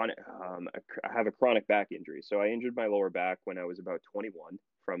chronic. I have a chronic back injury. So I injured my lower back when I was about 21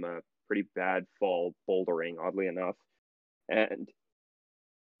 from a pretty bad fall bouldering, oddly enough, and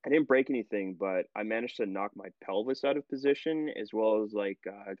I didn't break anything, but I managed to knock my pelvis out of position as well as like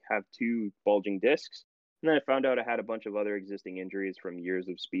have two bulging discs. And then I found out I had a bunch of other existing injuries from years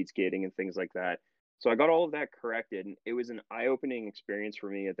of speed skating and things like that. So I got all of that corrected, and it was an eye-opening experience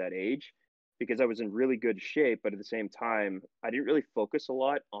for me at that age because I was in really good shape, but at the same time, I didn't really focus a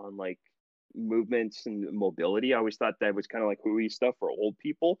lot on like movements and mobility. I always thought that was kind of like hooey stuff for old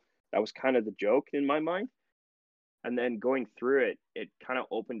people. That was kind of the joke in my mind. And then going through it, it kind of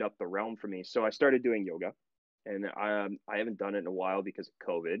opened up the realm for me. So I started doing yoga, and I haven't done it in a while because of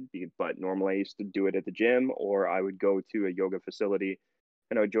COVID. But normally I used to do it at the gym, or I would go to a yoga facility,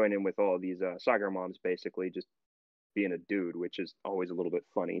 and I would join in with all these soccer moms, basically just being a dude, which is always a little bit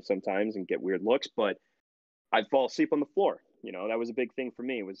funny sometimes and get weird looks. But I'd fall asleep on the floor. You know, that was a big thing for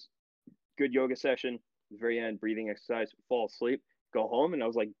me. It was good yoga session, very end, breathing exercise, fall asleep, go home, and I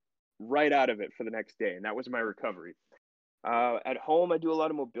was like right out of it for the next day, and that was my recovery. At home, I do a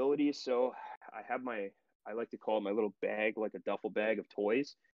lot of mobility, so I have I like to call it my little bag, like a duffel bag of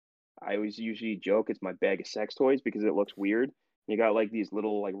toys. I always usually joke it's my bag of sex toys because it looks weird. You got like these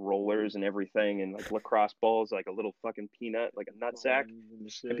little like rollers and everything, and like lacrosse balls, like a little fucking peanut, like a nut sack.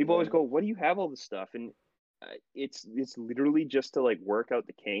 And people always go, "What do you have all this stuff?" And it's literally just to like work out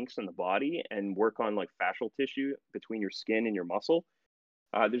the kinks in the body and work on like fascial tissue between your skin and your muscle.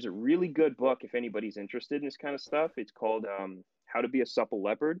 There's a really good book if anybody's interested in this kind of stuff. It's called How to Be a Supple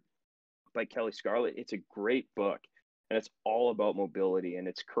Leopard by Kelly Scarlett. It's a great book, and it's all about mobility and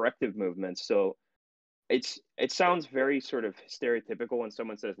it's corrective movements. So it sounds very sort of stereotypical when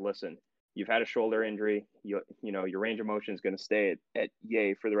someone says, "Listen, you've had a shoulder injury. You know your range of motion is going to stay at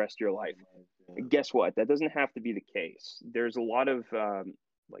yay for the rest of your life." And guess what? That doesn't have to be the case. There's a lot of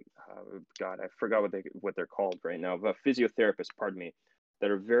God, I forgot what they're called right now, but physiotherapists, pardon me,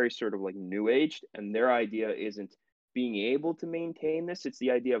 that are very sort of like new aged, and their idea isn't being able to maintain this. It's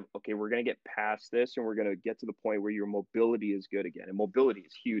the idea of, okay, we're going to get past this and we're going to get to the point where your mobility is good again. And mobility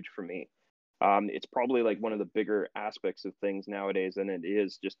is huge for me. It's probably like one of the bigger aspects of things nowadays, and it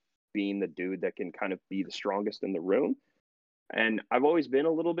is just being the dude that can kind of be the strongest in the room. And I've always been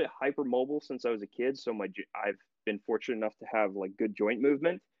a little bit hypermobile since I was a kid, so I've been fortunate enough to have like good joint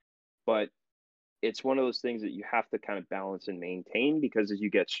movement, but it's one of those things that you have to kind of balance and maintain because as you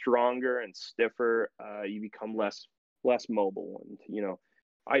get stronger and stiffer, you become less mobile, and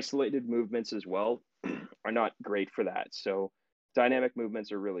isolated movements as well are not great for that. So dynamic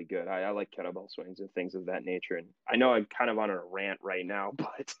movements are really good. I like kettlebell swings and things of that nature. And I know I'm kind of on a rant right now,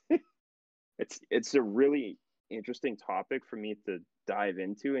 but it's a really interesting topic for me to dive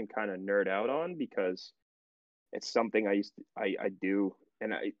into and kind of nerd out on because it's something I do,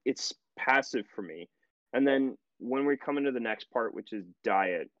 and it's passive for me. And then when we come into the next part, which is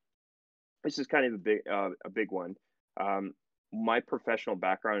diet, this is kind of a big one. Um, my professional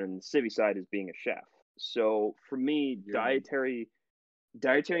background in the civvy side is being a chef. So for me, dietary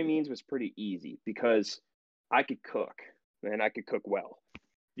means was pretty easy because I could cook and I could cook well.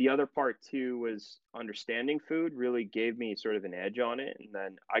 The other part too was understanding food really gave me sort of an edge on it. And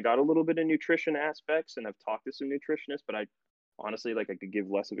then I got a little bit of nutrition aspects, and I've talked to some nutritionists, but I honestly like I could give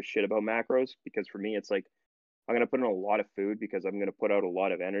less of a shit about macros because for me it's like I'm gonna put in a lot of food because I'm gonna put out a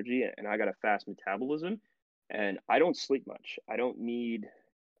lot of energy, and I got a fast metabolism, and I don't sleep much. I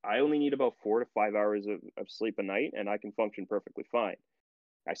only need about 4 to 5 hours of sleep a night, and I can function perfectly fine.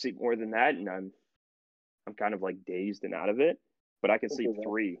 I sleep more than that, and I'm kind of like dazed and out of it. but I can sleep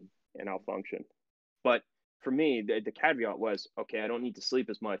 3 and I'll function. But for me, the caveat was, okay, I don't need to sleep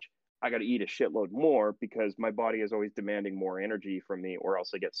as much. I got to eat a shitload more because my body is always demanding more energy from me, or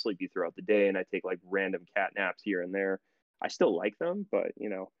else I get sleepy throughout the day and I take like random cat naps here and there. I still like them, but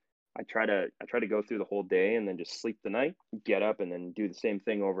I try to go through the whole day and then just sleep the night, get up and then do the same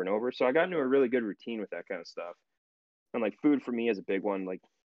thing over and over. So I got into a really good routine with that kind of stuff. And like food for me is a big one. Like,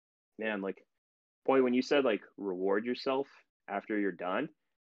 man, like, boy, when you said like reward yourself after you're done,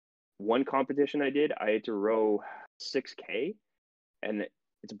 one competition I had to row 6K, and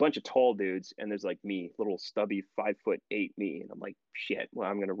it's a bunch of tall dudes, and there's like me, little stubby 5'8" me, and I'm like, shit, well,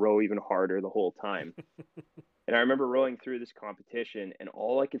 I'm gonna row even harder the whole time. And I remember rowing through this competition, and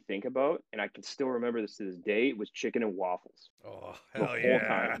all I could think about, and I can still remember this to this day, was chicken and waffles. Oh, the hell whole yeah.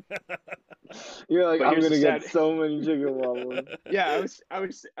 time. You're like, But I'm here's gonna the get sad- so many chicken waffles. Yeah,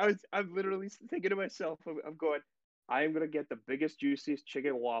 I'm literally thinking to myself, I'm going, I am gonna get the biggest, juiciest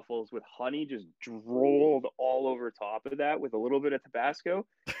chicken waffles with honey just drolled all over top of that with a little bit of Tabasco.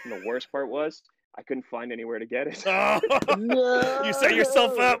 And the worst part was, I couldn't find anywhere to get it. Oh, No. you set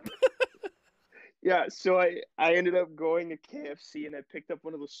yourself up. Yeah, so I ended up going to KFC and I picked up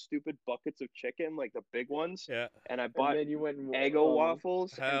one of those stupid buckets of chicken, like the big ones, Yeah. and I And bought then you went and Eggo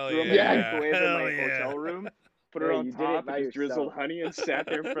waffles and Hell threw them in the yeah. microwave in Hell my yeah. hotel room, put it Hey, on you did it top, by and just drizzled yourself. honey and sat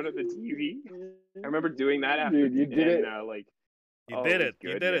there in front of the TV. I remember doing that after Dude, you did it. like, You oh, did was it. You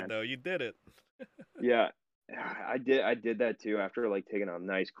good, did man. it though. You did it. Yeah, I did that too after like taking a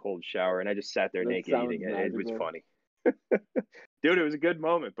nice cold shower, and I just sat there That naked sounds eating it. It was magical. funny. Dude, it was a good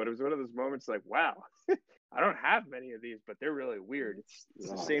moment, but it was one of those moments like, wow, I don't have many of these, but they're really weird. It's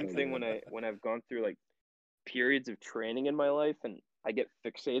the Oh, same so thing good. when I've gone through like periods of training in my life and I get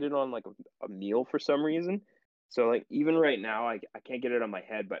fixated on like a meal for some reason. So like even right now I can't get it on my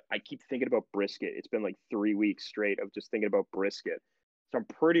head, but I keep thinking about brisket. It's been like 3 weeks straight of just thinking about brisket. So I'm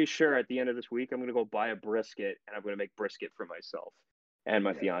pretty sure at the end of this week I'm gonna go buy a brisket and I'm gonna make brisket for myself and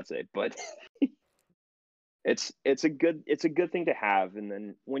my fiance. But it's a good thing to have. And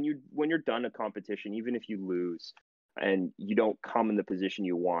then when you're done a competition, even if you lose and you don't come in the position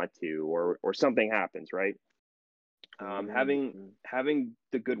you want to, or something happens, right? Having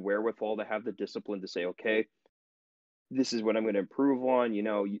the good wherewithal to have the discipline to say, okay, this is what I'm going to improve on.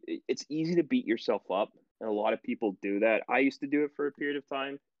 It's easy to beat yourself up, and a lot of people do that. I used to do it for a period of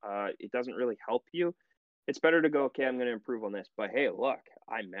time. It doesn't really help you. It's better to go, okay, I'm going to improve on this, but hey, look,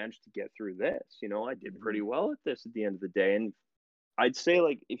 I managed to get through this. I did pretty well at this at the end of the day. And I'd say,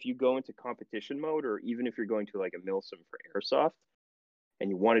 like, if you go into competition mode, or even if you're going to like a Milsim for airsoft and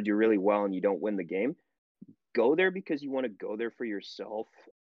you want to do really well and you don't win the game, go there because you want to go there for yourself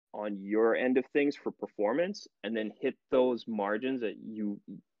on your end of things for performance, and then hit those margins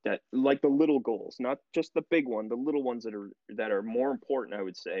that like the little goals, not just the big one, the little ones that are more important, I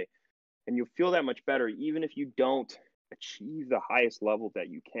would say. And you'll feel that much better even if you don't achieve the highest level that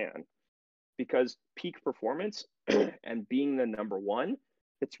you can, because peak performance and being the number one,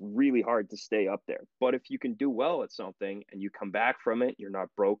 it's really hard to stay up there. But if you can do well at something and you come back from it, you're not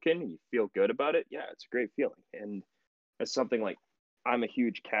broken and you feel good about it, yeah, it's a great feeling. And that's something like I'm a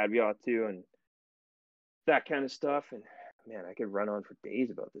huge caveat to, and that kind of stuff. And man, I could run on for days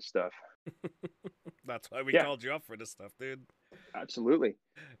about this stuff. That's why we Yeah. called you up for this stuff, dude. Absolutely.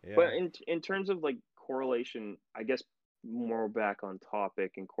 Yeah. But in terms of like correlation, I guess more back on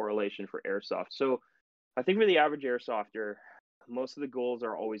topic and correlation for airsoft. So I think for the average airsofter, most of the goals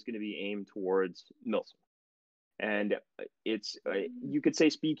are always going to be aimed towards Milsim. And it's you could say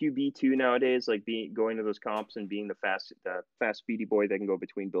SpeedQB2 nowadays, like going to those comps and being the fast speedy boy that can go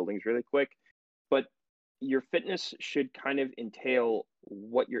between buildings really quick. But your fitness should kind of entail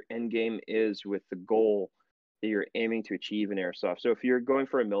what your end game is with the goal that you're aiming to achieve in airsoft. So if you're going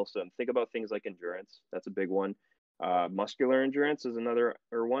for a Milsim, think about things like endurance. That's a big one. Muscular endurance is another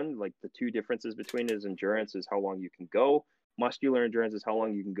one. Like the two differences between it is endurance is how long you can go. Muscular endurance is how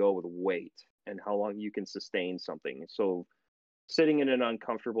long you can go with weight and how long you can sustain something. So sitting in an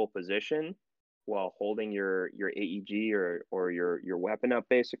uncomfortable position while holding your AEG or your weapon up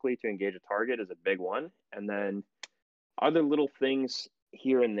basically to engage a target is a big one. And then other little things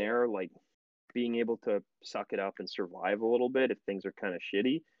here and there, like being able to suck it up and survive a little bit if things are kind of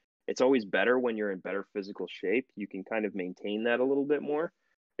shitty. It's always better when you're in better physical shape. You can kind of maintain that a little bit more.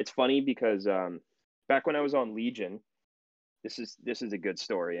 It's funny because back when I was on Legion, this is a good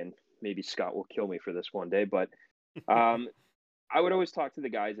story, and maybe Scott will kill me for this one day, but I would always talk to the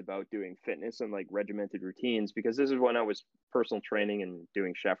guys about doing fitness and like regimented routines, because this is when I was personal training and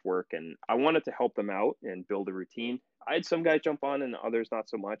doing chef work, and I wanted to help them out and build a routine. I had some guys jump on and others not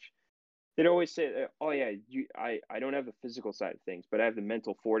so much. they'd always say, "Oh yeah, I don't have the physical side of things, but I have the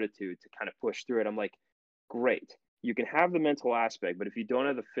mental fortitude to kind of push through it." I'm like, great. You can have the mental aspect, but if you don't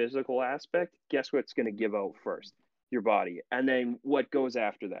have the physical aspect, guess what's going to give out first? Your body, and then what goes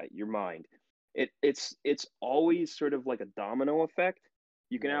after that? Your mind. It's always sort of like a domino effect.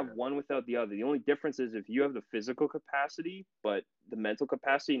 You can have Yeah. one without the other. The only difference is if you have the physical capacity, but the mental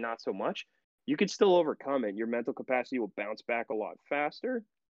capacity not so much, you can still overcome it. Your mental capacity will bounce back a lot faster,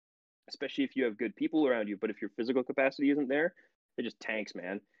 especially if you have good people around you. But if your physical capacity isn't there, it just tanks,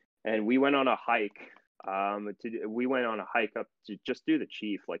 man. And we went on a hike. We went on a hike up to just do the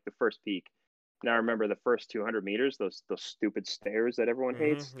Chief, like the first peak. And I remember the first 200 meters, those stupid stairs that everyone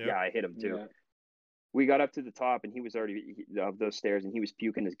hates. Yep. Yeah, I hit them too. Yeah. We got up to the top, and he was already of those stairs, and he was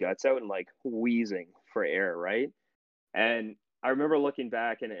puking his guts out and like wheezing for air, right? And I remember looking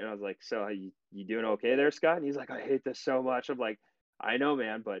back, and I was like, "So you doing okay there, Scott?" And he's like, "I hate this so much." I'm like, "I know,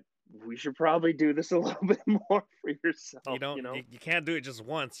 man, but we should probably do this a little bit more for You yourself, don't. You can't do it just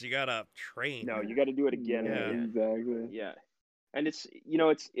once. You gotta train. No, you got to do it again and Yeah. again. Exactly. Yeah, and it's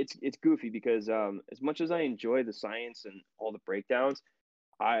goofy because as much as I enjoy the science and all the breakdowns,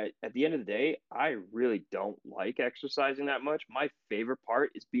 I at the end of the day, I really don't like exercising that much. My favorite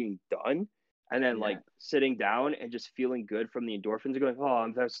part is being done and then Yeah. like sitting down and just feeling good from the endorphins and going,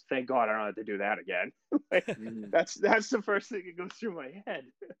 "Oh, that's thank God I don't have to do that again." Like Mhm. that's the first thing that goes through my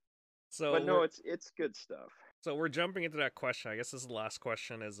head. So But no, we're it's good stuff. jumping into that question. I guess this is the last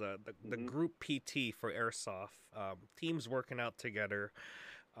question. Is the Hmm. group PT for airsoft teams working out together?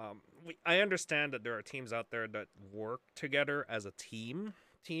 I understand that there are teams out there that work together as a team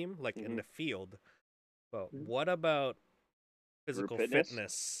like in Hmm. the field. But what about Group physical fitness,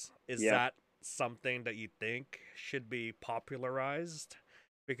 fitness? Is yeah. that something that you think should be popularized?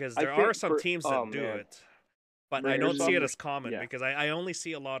 Because I there are think some for teams oh that do man, it, but for I don't see airsoft it for as common yeah. because I only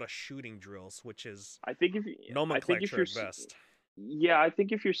see a lot of shooting drills, which is I think if nomenclature you're at best. yeah, I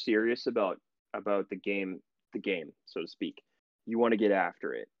think if you're serious about the game, so to speak, you want to get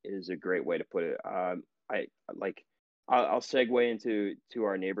after it is a great way to put it. I like I'll segue into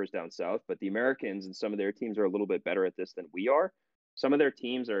our neighbors down south, but the Americans and some of their teams are a little bit better at this than we are. Some of their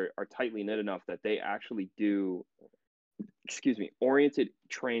teams are tightly knit enough that they actually do, excuse me, oriented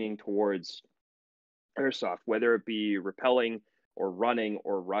training towards airsoft, whether it be rappelling or running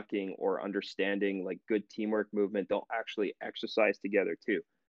or rucking or understanding like good teamwork movement. They'll actually exercise together too.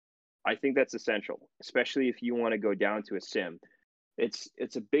 I think that's essential, especially if you want to go down to a sim. It's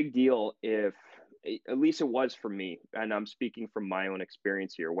a big deal if at least it was for me, and I'm speaking from my own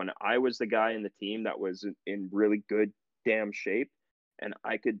experience here. When I was the guy in the team that was in really good damn shape, and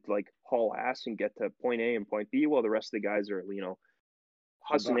I could like haul ass and get to point A and point B, while the rest of the guys are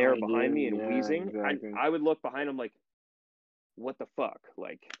hussing air Behind behind me you. and Yeah, wheezing. exactly. I would look behind them like, what the fuck?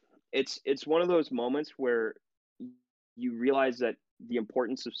 Like, it's one of those moments where you realize that the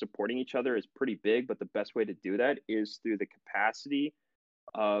importance of supporting each other is pretty big, but the best way to do that is through the capacity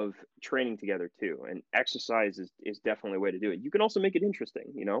of training together too. And exercise is definitely a way to do it. You can also make it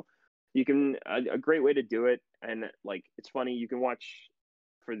interesting, you know. You can a great way to do it, and like it's funny, you can watch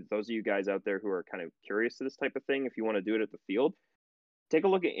for those of you guys out there who are kind of curious to this type of thing, if you want to do it at the field, take a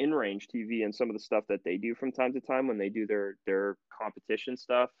look at InRange TV and some of the stuff that they do from time to time when they do their competition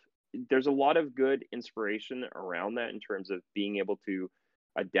stuff. There's a lot of good inspiration around that in terms of being able to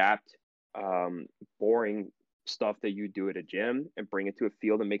adapt um, boring stuff that you do at a gym and bring it to a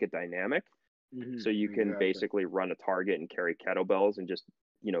field and make it dynamic. So you can Exactly. basically run a target and carry kettlebells and just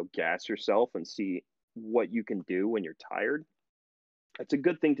gas yourself and see what you can do when you're tired. That's a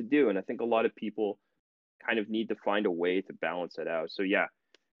good thing to do, and I think a lot of people kind of need to find a way to balance it out. So yeah,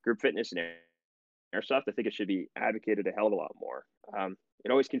 group fitness and airsoft, I think it should be advocated a hell of a lot more. It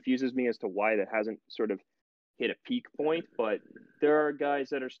always confuses me as to why that hasn't sort of hit a peak point, but there are guys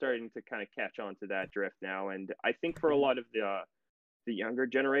that are starting to kind of catch on to that drift now, and I think for a lot of the younger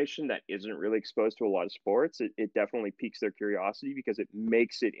generation that isn't really exposed to a lot of sports, it definitely piques their curiosity because it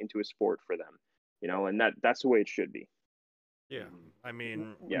makes it into a sport for them, and that's the way it should be. Yeah, I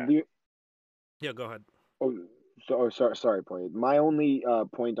mean, Yeah. The yeah. Go ahead. Oh, sorry, point. My only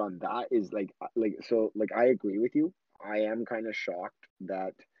point on that is like I agree with you. I am kind of shocked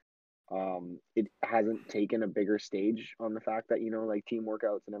that it hasn't taken a bigger stage on the fact that like team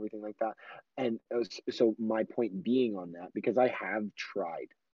workouts and everything like that. And so my point being on that, because I have tried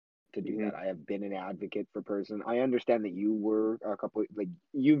to do Hmm. that. I have been an advocate for person. I understand that you were a couple, like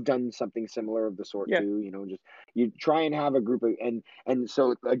you've done something similar of the sort Yeah. too, just you try and have a group of, and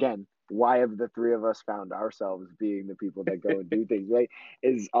so again, why have the three of us found ourselves being the people that go and do things, right?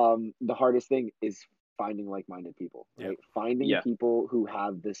 Is the hardest thing is finding like-minded people, Yeah. right? Finding Yeah. people who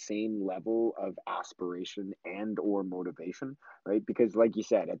have the same level of aspiration and or motivation, right? Because like you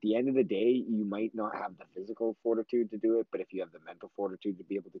said, at the end of the day, you might not have the physical fortitude to do it, but if you have the mental fortitude to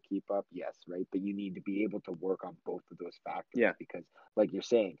be able to keep up, yes, right? But you need to be able to work on both of those factors Yeah. because like you're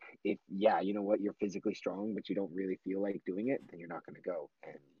saying, if you know what, you're physically strong, but you don't really feel like doing it, then you're not going to go.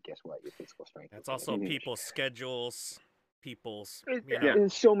 And guess what? Your physical strength It's is going also to Mhm. people's schedules, people's, Yeah.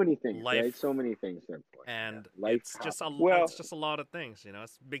 There's so many things, life, right? So many things that are important. and Life it's just happens. Well, it's just a lot of things, you know.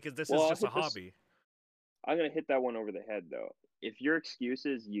 It's because this is I'll just a hit this. hobby. I'm gonna hit that one over the head though. If your excuse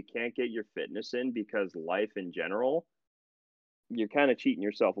is you can't get your fitness in because life in general, you're kind of cheating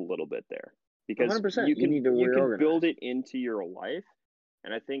yourself a little bit there because 100%. You need to you can reorganize. build it into your life.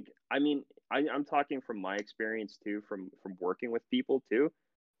 And I think, I mean, I'm talking from my experience too, from working with people too.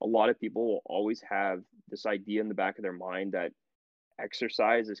 A lot of people will always have this idea in the back of their mind that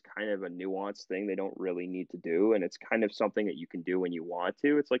exercise is kind of a nuanced thing they don't really need to do, and it's kind of something that you can do when you want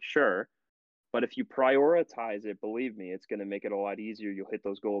to. It's like, sure, but if you prioritize it, believe me, it's going to make it a lot easier. You'll hit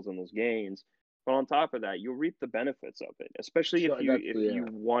those goals and those gains. But on top of that, you'll reap the benefits of it, especially So that's if you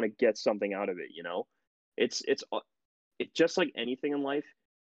want to get something out of it. You know, it's just like anything in life.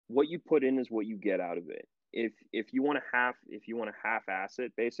 What you put in is what you get out of it. If you want to half ass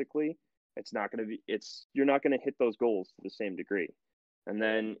it, basically, it's not going to be. You're not going to hit those goals to the same degree. And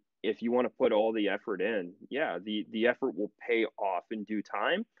then if you want to put all the effort in, yeah, the effort will pay off in due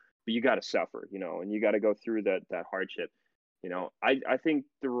time, but you got to suffer, you know, and you got to go through that hardship. You know, I think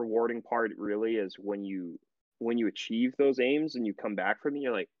the rewarding part really is when you achieve those aims and you come back from it,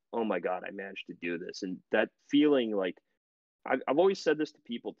 you're like, oh my God, I managed to do this. And that feeling, like, I've always said this to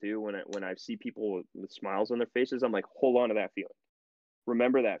people too, when I see people with smiles on their faces, I'm like, hold on to that feeling.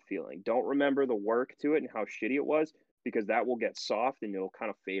 Remember that feeling. Don't remember the work to it and how shitty it was, because that will get soft and it'll kind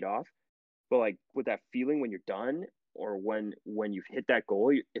of fade off. But like with that feeling when you're done, or when you've hit that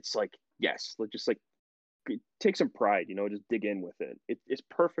goal, it's like, yes, just like take some pride, you know, just dig in with it. It's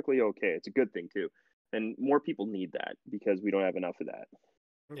perfectly okay. It's a good thing too. And more people need that because we don't have enough of that.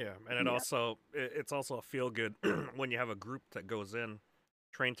 Yeah, and it's also a feel good when you have a group that goes in,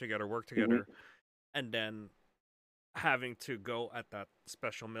 train together, work together, and then having to go at that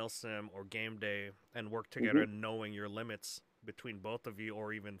special mill sim or game day and work together and knowing your limits between both of you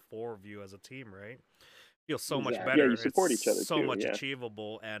or even four of you as a team, right? Feels so much Exactly. better. Yeah, you support it's each other so too. much Yeah.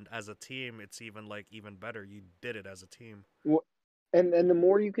 achievable, and as a team, it's even better. You did it as a team. Well, and the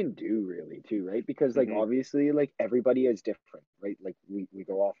more you can do really too, right? Because like Mhm. obviously like everybody is different, right? Like we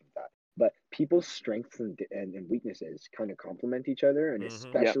go off of that. But people's strengths and weaknesses kind of complement each other, and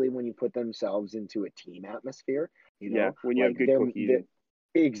Mm-hmm. Yeah. especially when you put themselves into a team atmosphere, you Yeah. know, When you have like good cohesion.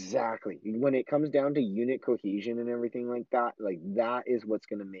 exactly when it comes down to unit cohesion and everything like that is what's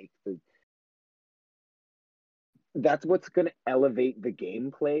going to make that's what's going to elevate the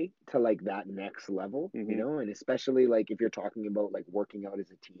gameplay to like that next level, you Mhm. know, and especially like if you're talking about like working out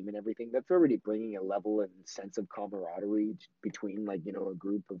as a team and everything, that's already bringing a level and sense of camaraderie between like, you know, a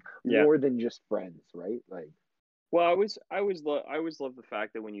group of Yeah. more than just friends, right? Like, Well, I always love the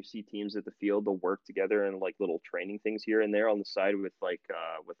fact that when you see teams at the field, they'll work together and like little training things here and there on the side with like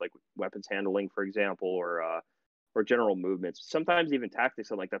weapons handling, for example, or general movements. Sometimes even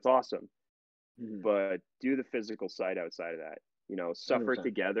tactics. I'm like, that's awesome, but do the physical side outside of that. You know, suffer 100%.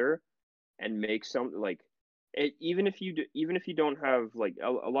 together and make some like it, even if you don't have like a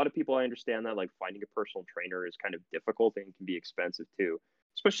lot of people, I understand that like finding a personal trainer is kind of difficult and can be expensive too,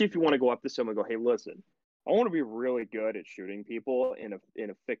 especially if you want to go up to someone and go, hey, listen, I want to be really good at shooting people in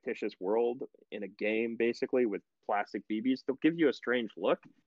a fictitious world, in a game basically with plastic BBs. They'll give you a strange look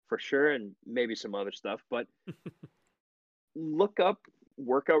for sure, and maybe some other stuff, but look up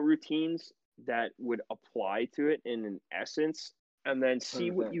workout routines that would apply to it in an essence, and then see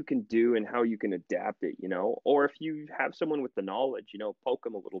what 100%. you can do and how you can adapt it, you know. Or if you have someone with the knowledge, you know, poke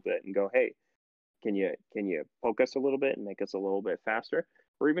them a little bit and go, hey, can you poke us a little bit and make us a little bit faster,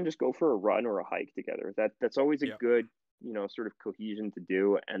 or even just go for a run or a hike together. That's always a Yep. good, you know, sort of cohesion to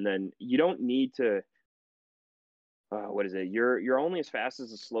do. And then you don't need to what is it, you're only as fast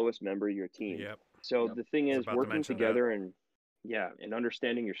as the slowest member of your team. Yep. So Yep. the thing I was is, about to working mention that. together and yeah, and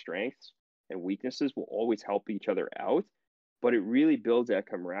understanding your strengths and weaknesses will always help each other out, but it really builds that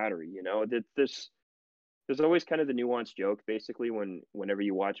camaraderie, you know. That there's always kind of the nuanced joke basically whenever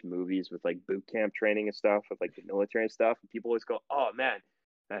you watch movies with like boot camp training and stuff with like the military and stuff, and people always go, oh man,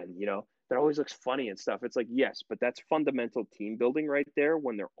 and you know, that always looks funny and stuff. It's like, yes, but that's fundamental team building right there.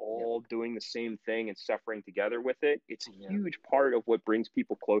 When they're Yep. all doing the same thing and suffering together with it, it's a Yeah. huge part of what brings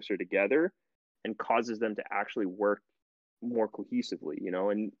people closer together and causes them to actually work more cohesively, you know,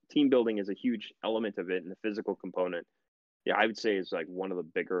 and team building is a huge element of it, and the physical component, yeah, I would say is like one of the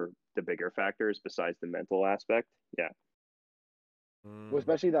bigger factors besides the mental aspect. Yeah. Well, Mm.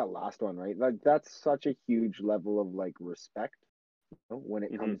 especially that last one, right? Like that's such a huge level of like respect, you know, when it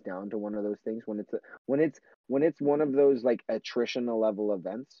Hmm. comes down to one of those things. When it's one of those like attritional level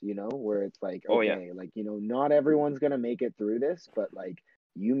events, you know, where it's like, Oh yeah. okay, like, you know, not everyone's gonna make it through this, but like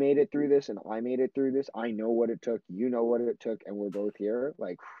you made it through this and I made it through this. I know what it took, you know what it took, and we're both here.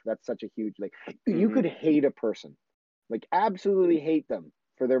 Like that's such a huge like you Hmm. could hate a person, like absolutely hate them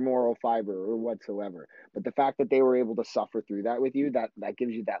for their moral fiber or whatsoever, but the fact that they were able to suffer through that with you, that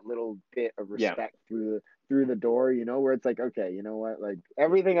gives you that little bit of Yeah. respect through the door, you know, where it's like, okay, you know what, like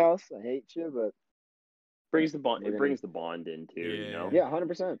everything else I hate you, but Brings the bond. we're It gonna, brings the bond in too, you know, Yeah. yeah,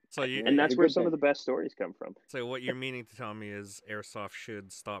 100%. So you, and It's a that's where good some of thing. the best stories come from. so what you're meaning to tell me is airsoft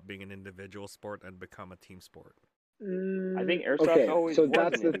should stop being an individual sport and become a team sport. I think airsoft Okay, always so was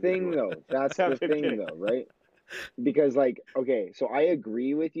that's an the thing individual. though, that's I'm the thing kidding. though, right? Because like, okay, so I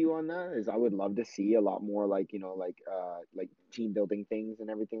agree with you on that, is I would love to see a lot more like, you know, like team building things and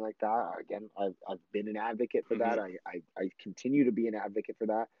everything like that. Again, I've been an advocate for that. Hmm. I continue to be an advocate for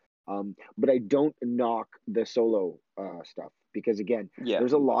that. But I don't knock the solo stuff, because again, Yeah.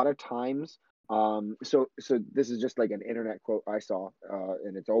 there's a lot of times, so this is just like an internet quote I saw,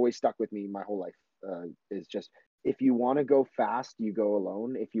 and it's always stuck with me my whole life, is just, if you want to go fast you go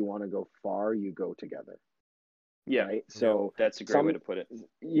alone, if you want to go far you go together, Yeah. right? Yep. So That's a great way some, to put it.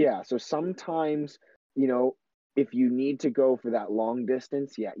 yeah, so sometimes, you know, if you need to go for that long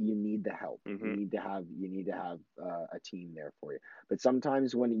distance, yeah, you need the help. Hmm. You need to have a team there for you. But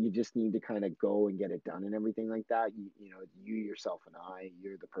sometimes when you just need to kind of go and get it done and everything like that, you know, you yourself and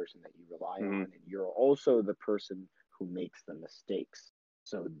you're the person that you rely Hmm. on, and you're also the person who makes the mistakes.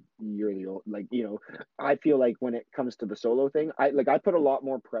 So you're like, you know, I feel like when it comes to the solo thing, I put a lot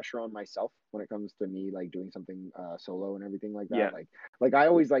more pressure on myself when it comes to me like doing something solo and everything like that. Yeah. Like I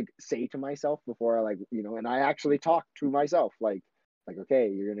always like say to myself before I, like, you know, and I actually talk to myself like, okay,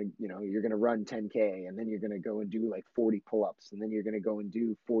 you're gonna, you know, you're gonna run 10K, and then you're gonna go and do like 40 pull-ups, and then you're gonna go and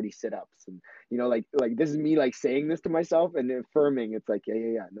do 40 sit-ups, and you know, like this is me like saying this to myself and affirming. It's like,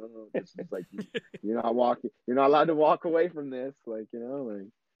 yeah, no, this is like, you're not allowed to walk away from this, like, you know, like.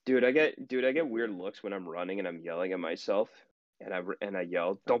 Dude, I get weird looks when I'm running and I'm yelling at myself, and I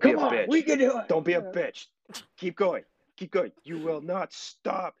yell, "Don't be a Come on, we bitch! can do it. Don't be a Yeah. bitch! Keep going, keep going! You will not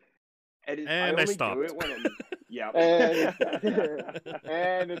stop!" I And I only do stopped. it when I'm, yeah. And it's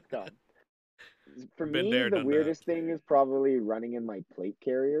and it's gone. For Been me, there, the done that. weirdest thing is probably running in my plate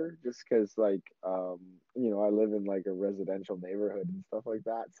carrier, just because, like, you know, I live in like a residential neighborhood and stuff like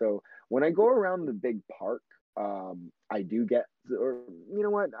that. So when I go around the big park, I do get, or you know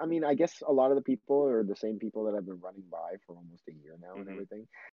what? I mean, I guess a lot of the people are the same people that I've been running by for almost a year now and Hmm. everything.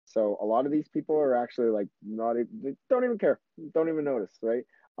 So a lot of these people are actually like not, they don't even care, don't even notice, right?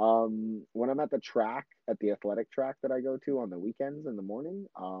 When I'm at the track, at the athletic track that I go to on the weekends in the morning,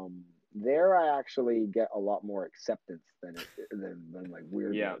 there I actually get a lot more acceptance than like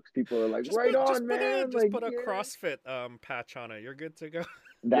weird Yeah. looks. People are like, Just right put on, man. just Like, put a yeah. CrossFit patch on it. You're good to go.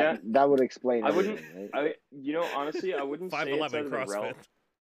 Yeah. That would explain I wouldn't. everything, right? You know, honestly, I wouldn't say it's 5'11" out of the realm. CrossFit.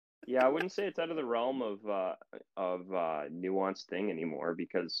 Yeah, I wouldn't say it's out of the realm of nuanced thing anymore,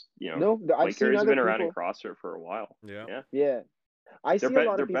 because you know, No, I've plate seen carriers have other been around in people. CrossFit for a while. Yeah. Yeah, Yeah, I see a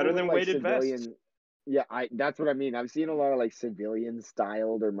lot they're of people better with than like weighted vests. civilian. Yeah, I that's what I mean. I've seen a lot of like civilian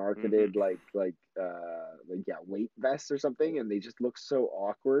styled or Hmm. marketed like yeah, weight vests or something, and they just look so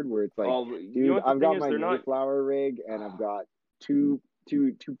awkward. Where it's like, Oh, you know dude, what the I've thing got is? my They're not. Mayflower rig, and I've got two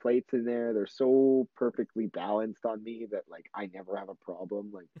plates in there. They're so perfectly balanced on me that like I never have a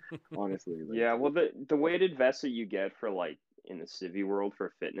problem. Like honestly, like Yeah, well, the weighted vests that you get for like in the civvy world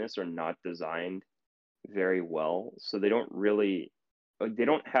for fitness are not designed very well, so they don't really, like, they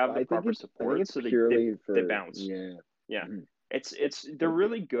don't have the proper I think support, it's so purely they for, bounce. yeah. Yeah. Mhm. It's they're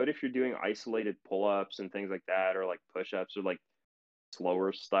really good if you're doing isolated pull-ups and things like that, or like push-ups, or like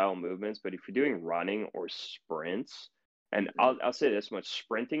slower style movements. But if you're doing running or sprints, and Mhm. I'll say this much,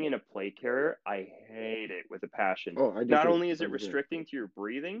 sprinting in a plate carrier, I hate it with a passion. Oh, I do Not too, only is it 100%. restricting to your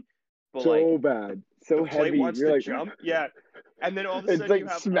breathing, but like So the bad, the so plate heavy. wants You're to like, jump, yeah, and then all of a it's sudden you like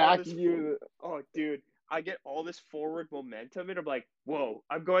have all this smacking you. oh dude, I get all this forward momentum, and I'm like, whoa,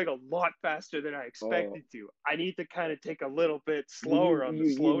 I'm going a lot faster than I Oh, expected to. I need to kind of take a little bit well, slower on the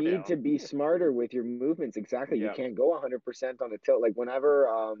you need slowdown. to be smarter with your movements. Exactly. You Yeah. can't go 100% on a tilt. Like whenever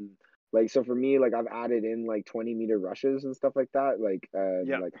Like, so for me, like I've added in like 20-meter rushes and stuff like that.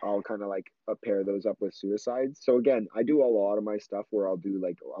 Yeah. Like I'll kind of like pair those up with suicides. So again, I do a lot of my stuff where I'll do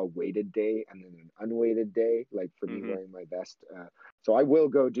like a weighted day and then an unweighted day, like for me Mhm. wearing my vest. So I will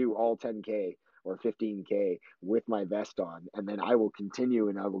go do all 10K or 15K with my vest on, and then I will continue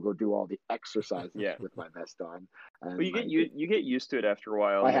and I will go do all the exercises Yeah. with my vest on. Well, And like you get used to it after a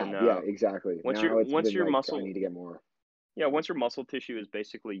while, I and then have, yeah, exactly. Now it's once been your like I muscle need to get more. yeah, once your muscle tissue is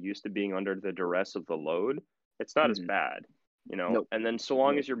basically used to being under the duress of the load, it's not as Hmm. bad, you know. Nope. And then so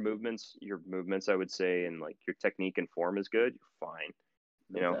long Nope. as your movements, I would say, and like your technique and form is good, you're fine.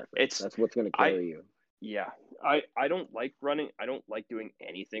 You know, Exactly. That's what's going to I carry you. yeah, I don't like running. I don't like doing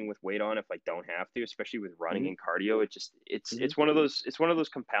anything with weight on if I don't have to, especially with running Hmm. and cardio. Hmm. It's one of those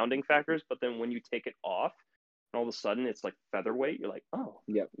compounding factors. But then when you take it off, and all of a sudden it's like featherweight, you're like, oh,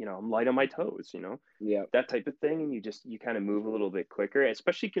 Yep. you know, I'm light on my toes, you know, Yep. that type of thing, and you kind of move a little bit quicker.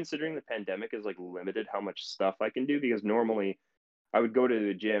 Especially considering the pandemic is like limited how much stuff I can do, because normally I would go to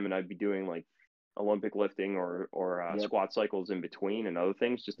the gym and I'd be doing like Olympic lifting or Yep. squat cycles in between and other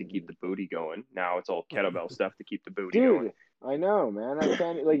things just to keep Hmm. the booty going. Now it's all kettlebell stuff to keep the booty going. Dude, I know, man. I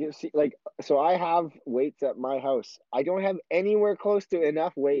can't like see like so I have weights at my house. I don't have anywhere close to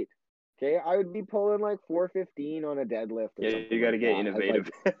enough weight. Okay, I would be pulling like 415 on a deadlift or Yeah, something you got like to get that. As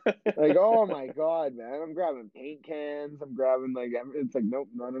innovative. like oh my god, man! I'm grabbing paint cans. I'm grabbing like it's like nope,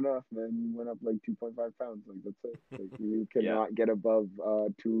 not enough, man. You went up like 2.5 pounds. Like that's it. Like you Yeah, cannot get above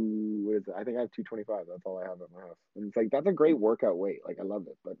two. What is it? I think I have 225. That's all I have at my house. And it's like that's a great workout weight. Like I love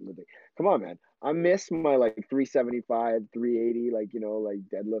it. But like, come on, man. I miss my like 375, 380. Like like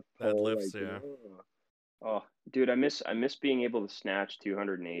deadlift pull. Deadlifts, Like yeah. oh, dude, I miss being able to snatch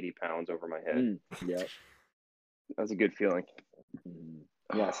 280 pounds over my head. Yeah. That was a good feeling. Mhm.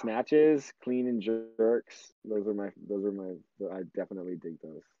 Yeah, snatches, clean and jerks. Those are my. I definitely dig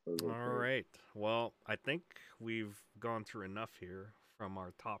those. Those are All great. right. Well, I think we've gone through enough here from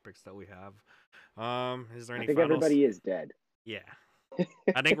our topics that we have. Is there I any think finals? everybody is dead. Yeah.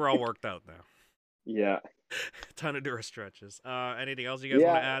 I think we're all worked out now. Yeah. Ton of door stretches. Anything else you guys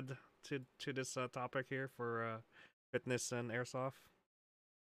want to Yeah. add to this topic here for fitness and airsoft?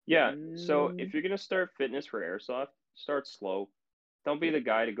 Yeah. So Mm, if you're gonna start fitness for airsoft, start slow. Don't be the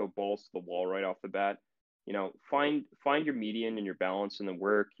guy to go balls to the wall right off the bat. You know, find your median and your balance, and then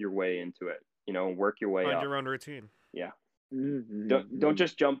work your way into it. You know, work your way Find up. your own routine. Yeah. Don't mm.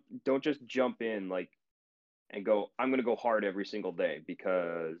 just jump in like and go, I'm gonna go hard every single day,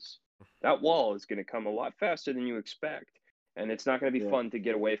 because that wall is gonna come a lot faster than you expect, and it's not gonna be Yeah. fun to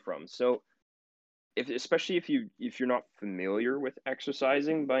get away from. So especially if you're not familiar with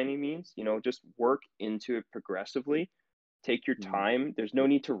exercising by any means, you know, just work into it progressively. Take your Mm, time. There's no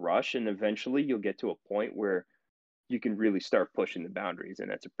need to rush, and eventually you'll get to a point where you can really start pushing the boundaries,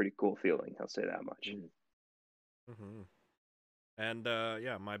 and that's a pretty cool feeling. I'll say that much. mm. Hmm. And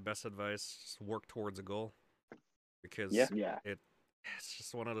yeah, my best advice: just work towards a goal, Yeah. because Yeah. it's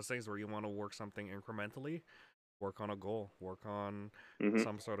just one of those things where you want to work something incrementally. Work on a goal. Work on Hmm.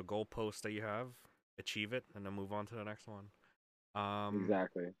 some sort of goal post that you have. Achieve it, and then move on to the next one.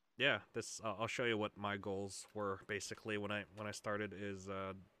 Exactly. Yeah, this I'll show you what my goals were basically when I started. Is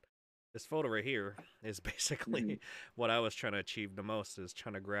this photo right here is basically Hmm. what I was trying to achieve the most, is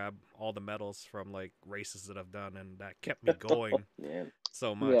trying to grab all the medals from like races that I've done, and that kept me going Man.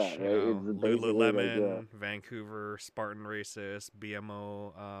 so Yeah. much. You Right. know, It's basically like Lululemon, Vancouver, Spartan races,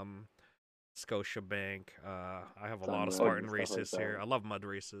 BMO, Scotiabank. I have a lot of Sunweb Oh, and Spartan stuff like races here. that. I love mud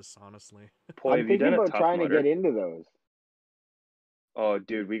races, honestly. boy, I'm have you thinking done a about Tough trying to get Mudder? into those. Oh,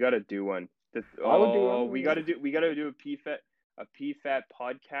 dude, we got to do one. I would do Oh, them. we got to do a PFAT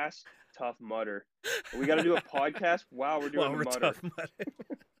podcast, Tough Mudder. We got to do a podcast while we're doing Well, the we're Mudder. tough mud.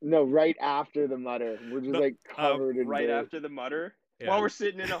 No, right after the mutter. We're just No, like covered in Right dirt. after the Mudder, yeah. while we're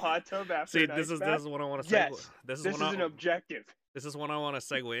sitting in a hot tub after See, an ice this bath. is what I want to segue. Yes, This is this what is an objective. This is what I want to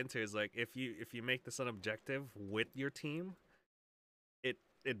segue into. Is like if you make this an objective with your team,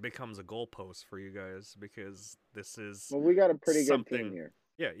 it becomes a goalpost for you guys, because this is Well, we got a pretty good team something. here.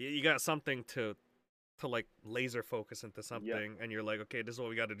 Yeah, you got something to like laser focus into something, Yep. and you're like, okay, this is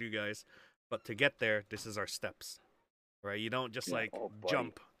what we got to do, guys. But to get there, this is our steps, right? You don't just Yeah. like Oh, buddy.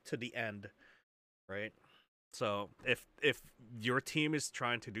 jump to the end, right? So if your team is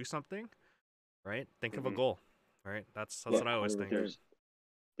trying to do something, right, think of a Mhm. goal, right? That's Yeah, what I always think. 100%.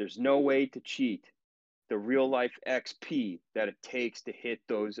 There's no way to cheat the real life XP that it takes to hit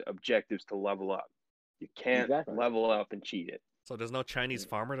those objectives to level up. You can't Exactly. level up and cheat it. So there's no Chinese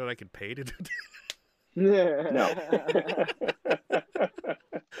farmer that I could pay to do that. No.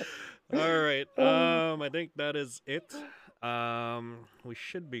 All right. I think that is it. We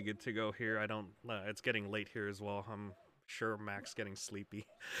should be good to go here. I don't. It's getting late here as well. I'm sure Mac's getting sleepy.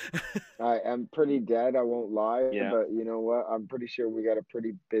 I am pretty dead, I won't lie, Yeah. but you know what? I'm pretty sure we got a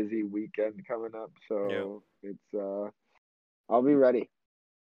pretty busy weekend coming up, Yep. so I'll be ready.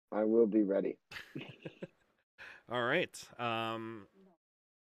 I will be ready. All right.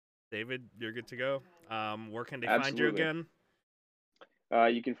 David, you're good to go. Where can they find you Absolutely.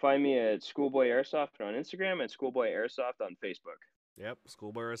 again? You can find me at Schoolboy Airsoft on Instagram and Schoolboy Airsoft on Facebook. Yep,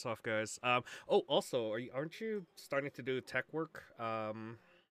 Schoolboy Airsoft, guys. Oh, also, aren't you starting to do tech work?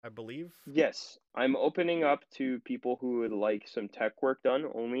 I believe. Yes, I'm opening up to people who would like some tech work done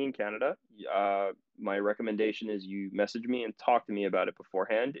only in Canada. My recommendation is you message me and talk to me about it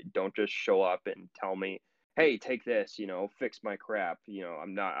beforehand. Don't just show up and tell me, "Hey, take this, fix my crap."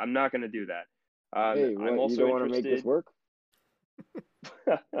 I'm not going to do that. Hey, I'm what? You also don't want to make this interested. work?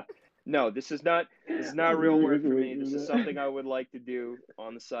 No, this is not real work for me. This is something I would like to do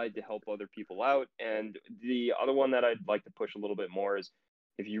on the side to help other people out. And the other one that I'd like to push a little bit more is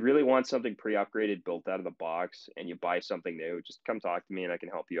if you really want something pre-upgraded built out of the box and you buy something new, just come talk to me and I can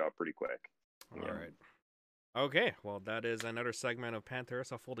help you out pretty quick. All right. Okay, well, that is another segment of Panther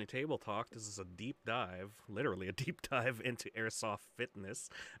Airsoft Folding Table Talk. This is a deep dive, literally a deep dive into airsoft fitness.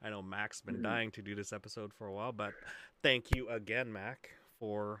 I know Mac's been dying to do this episode for a while, but thank you again, Mac,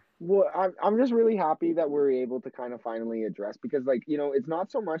 for... Well, I'm just really happy that we're able to kind of finally address, because it's not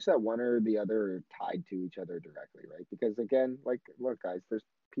so much that one or the other are tied to each other directly, right? Because again, like, look, guys, there's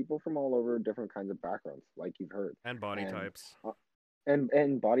people from all over different kinds of backgrounds, like you've heard, And body types.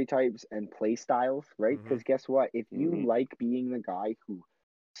 and body types and play styles, right? Because guess what? If you like being the guy who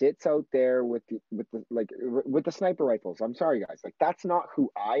sits out there with the sniper rifles, I'm sorry, guys, like that's not who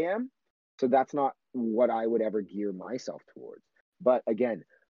I am, so that's not what I would ever gear myself towards. But again,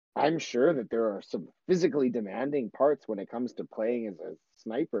 I'm sure that there are some physically demanding parts when it comes to playing as a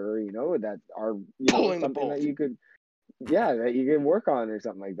sniper, that are something that you could, that you can work on or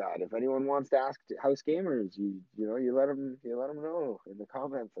something like that. If anyone wants to ask House Gamers, you let them know in the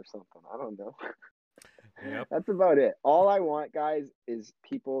comments or something. I don't know. Yep. That's about it. All I want, guys, is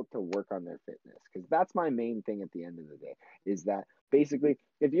people to work on their fitness, because that's my main thing at the end of the day. Is that basically,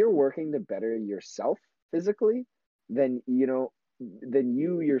 if you're working to better yourself physically, then then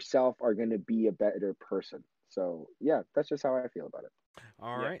you yourself are going to be a better person. So yeah, that's just how I feel about it.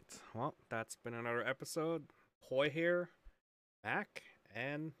 All right. Well, that's been another episode. Poi here, Mac,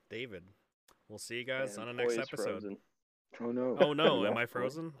 and David. We'll see you guys on the next episode. Frozen. Oh no. Oh no, am I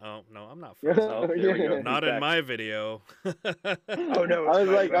frozen? Oh no, I'm not frozen. Oh, there we go. Not in my video. Oh no. I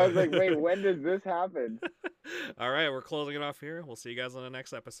was like, wait, when does this happen? All right, we're closing it off here. We'll see you guys on the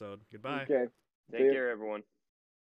next episode. Goodbye. Okay. Take care, everyone.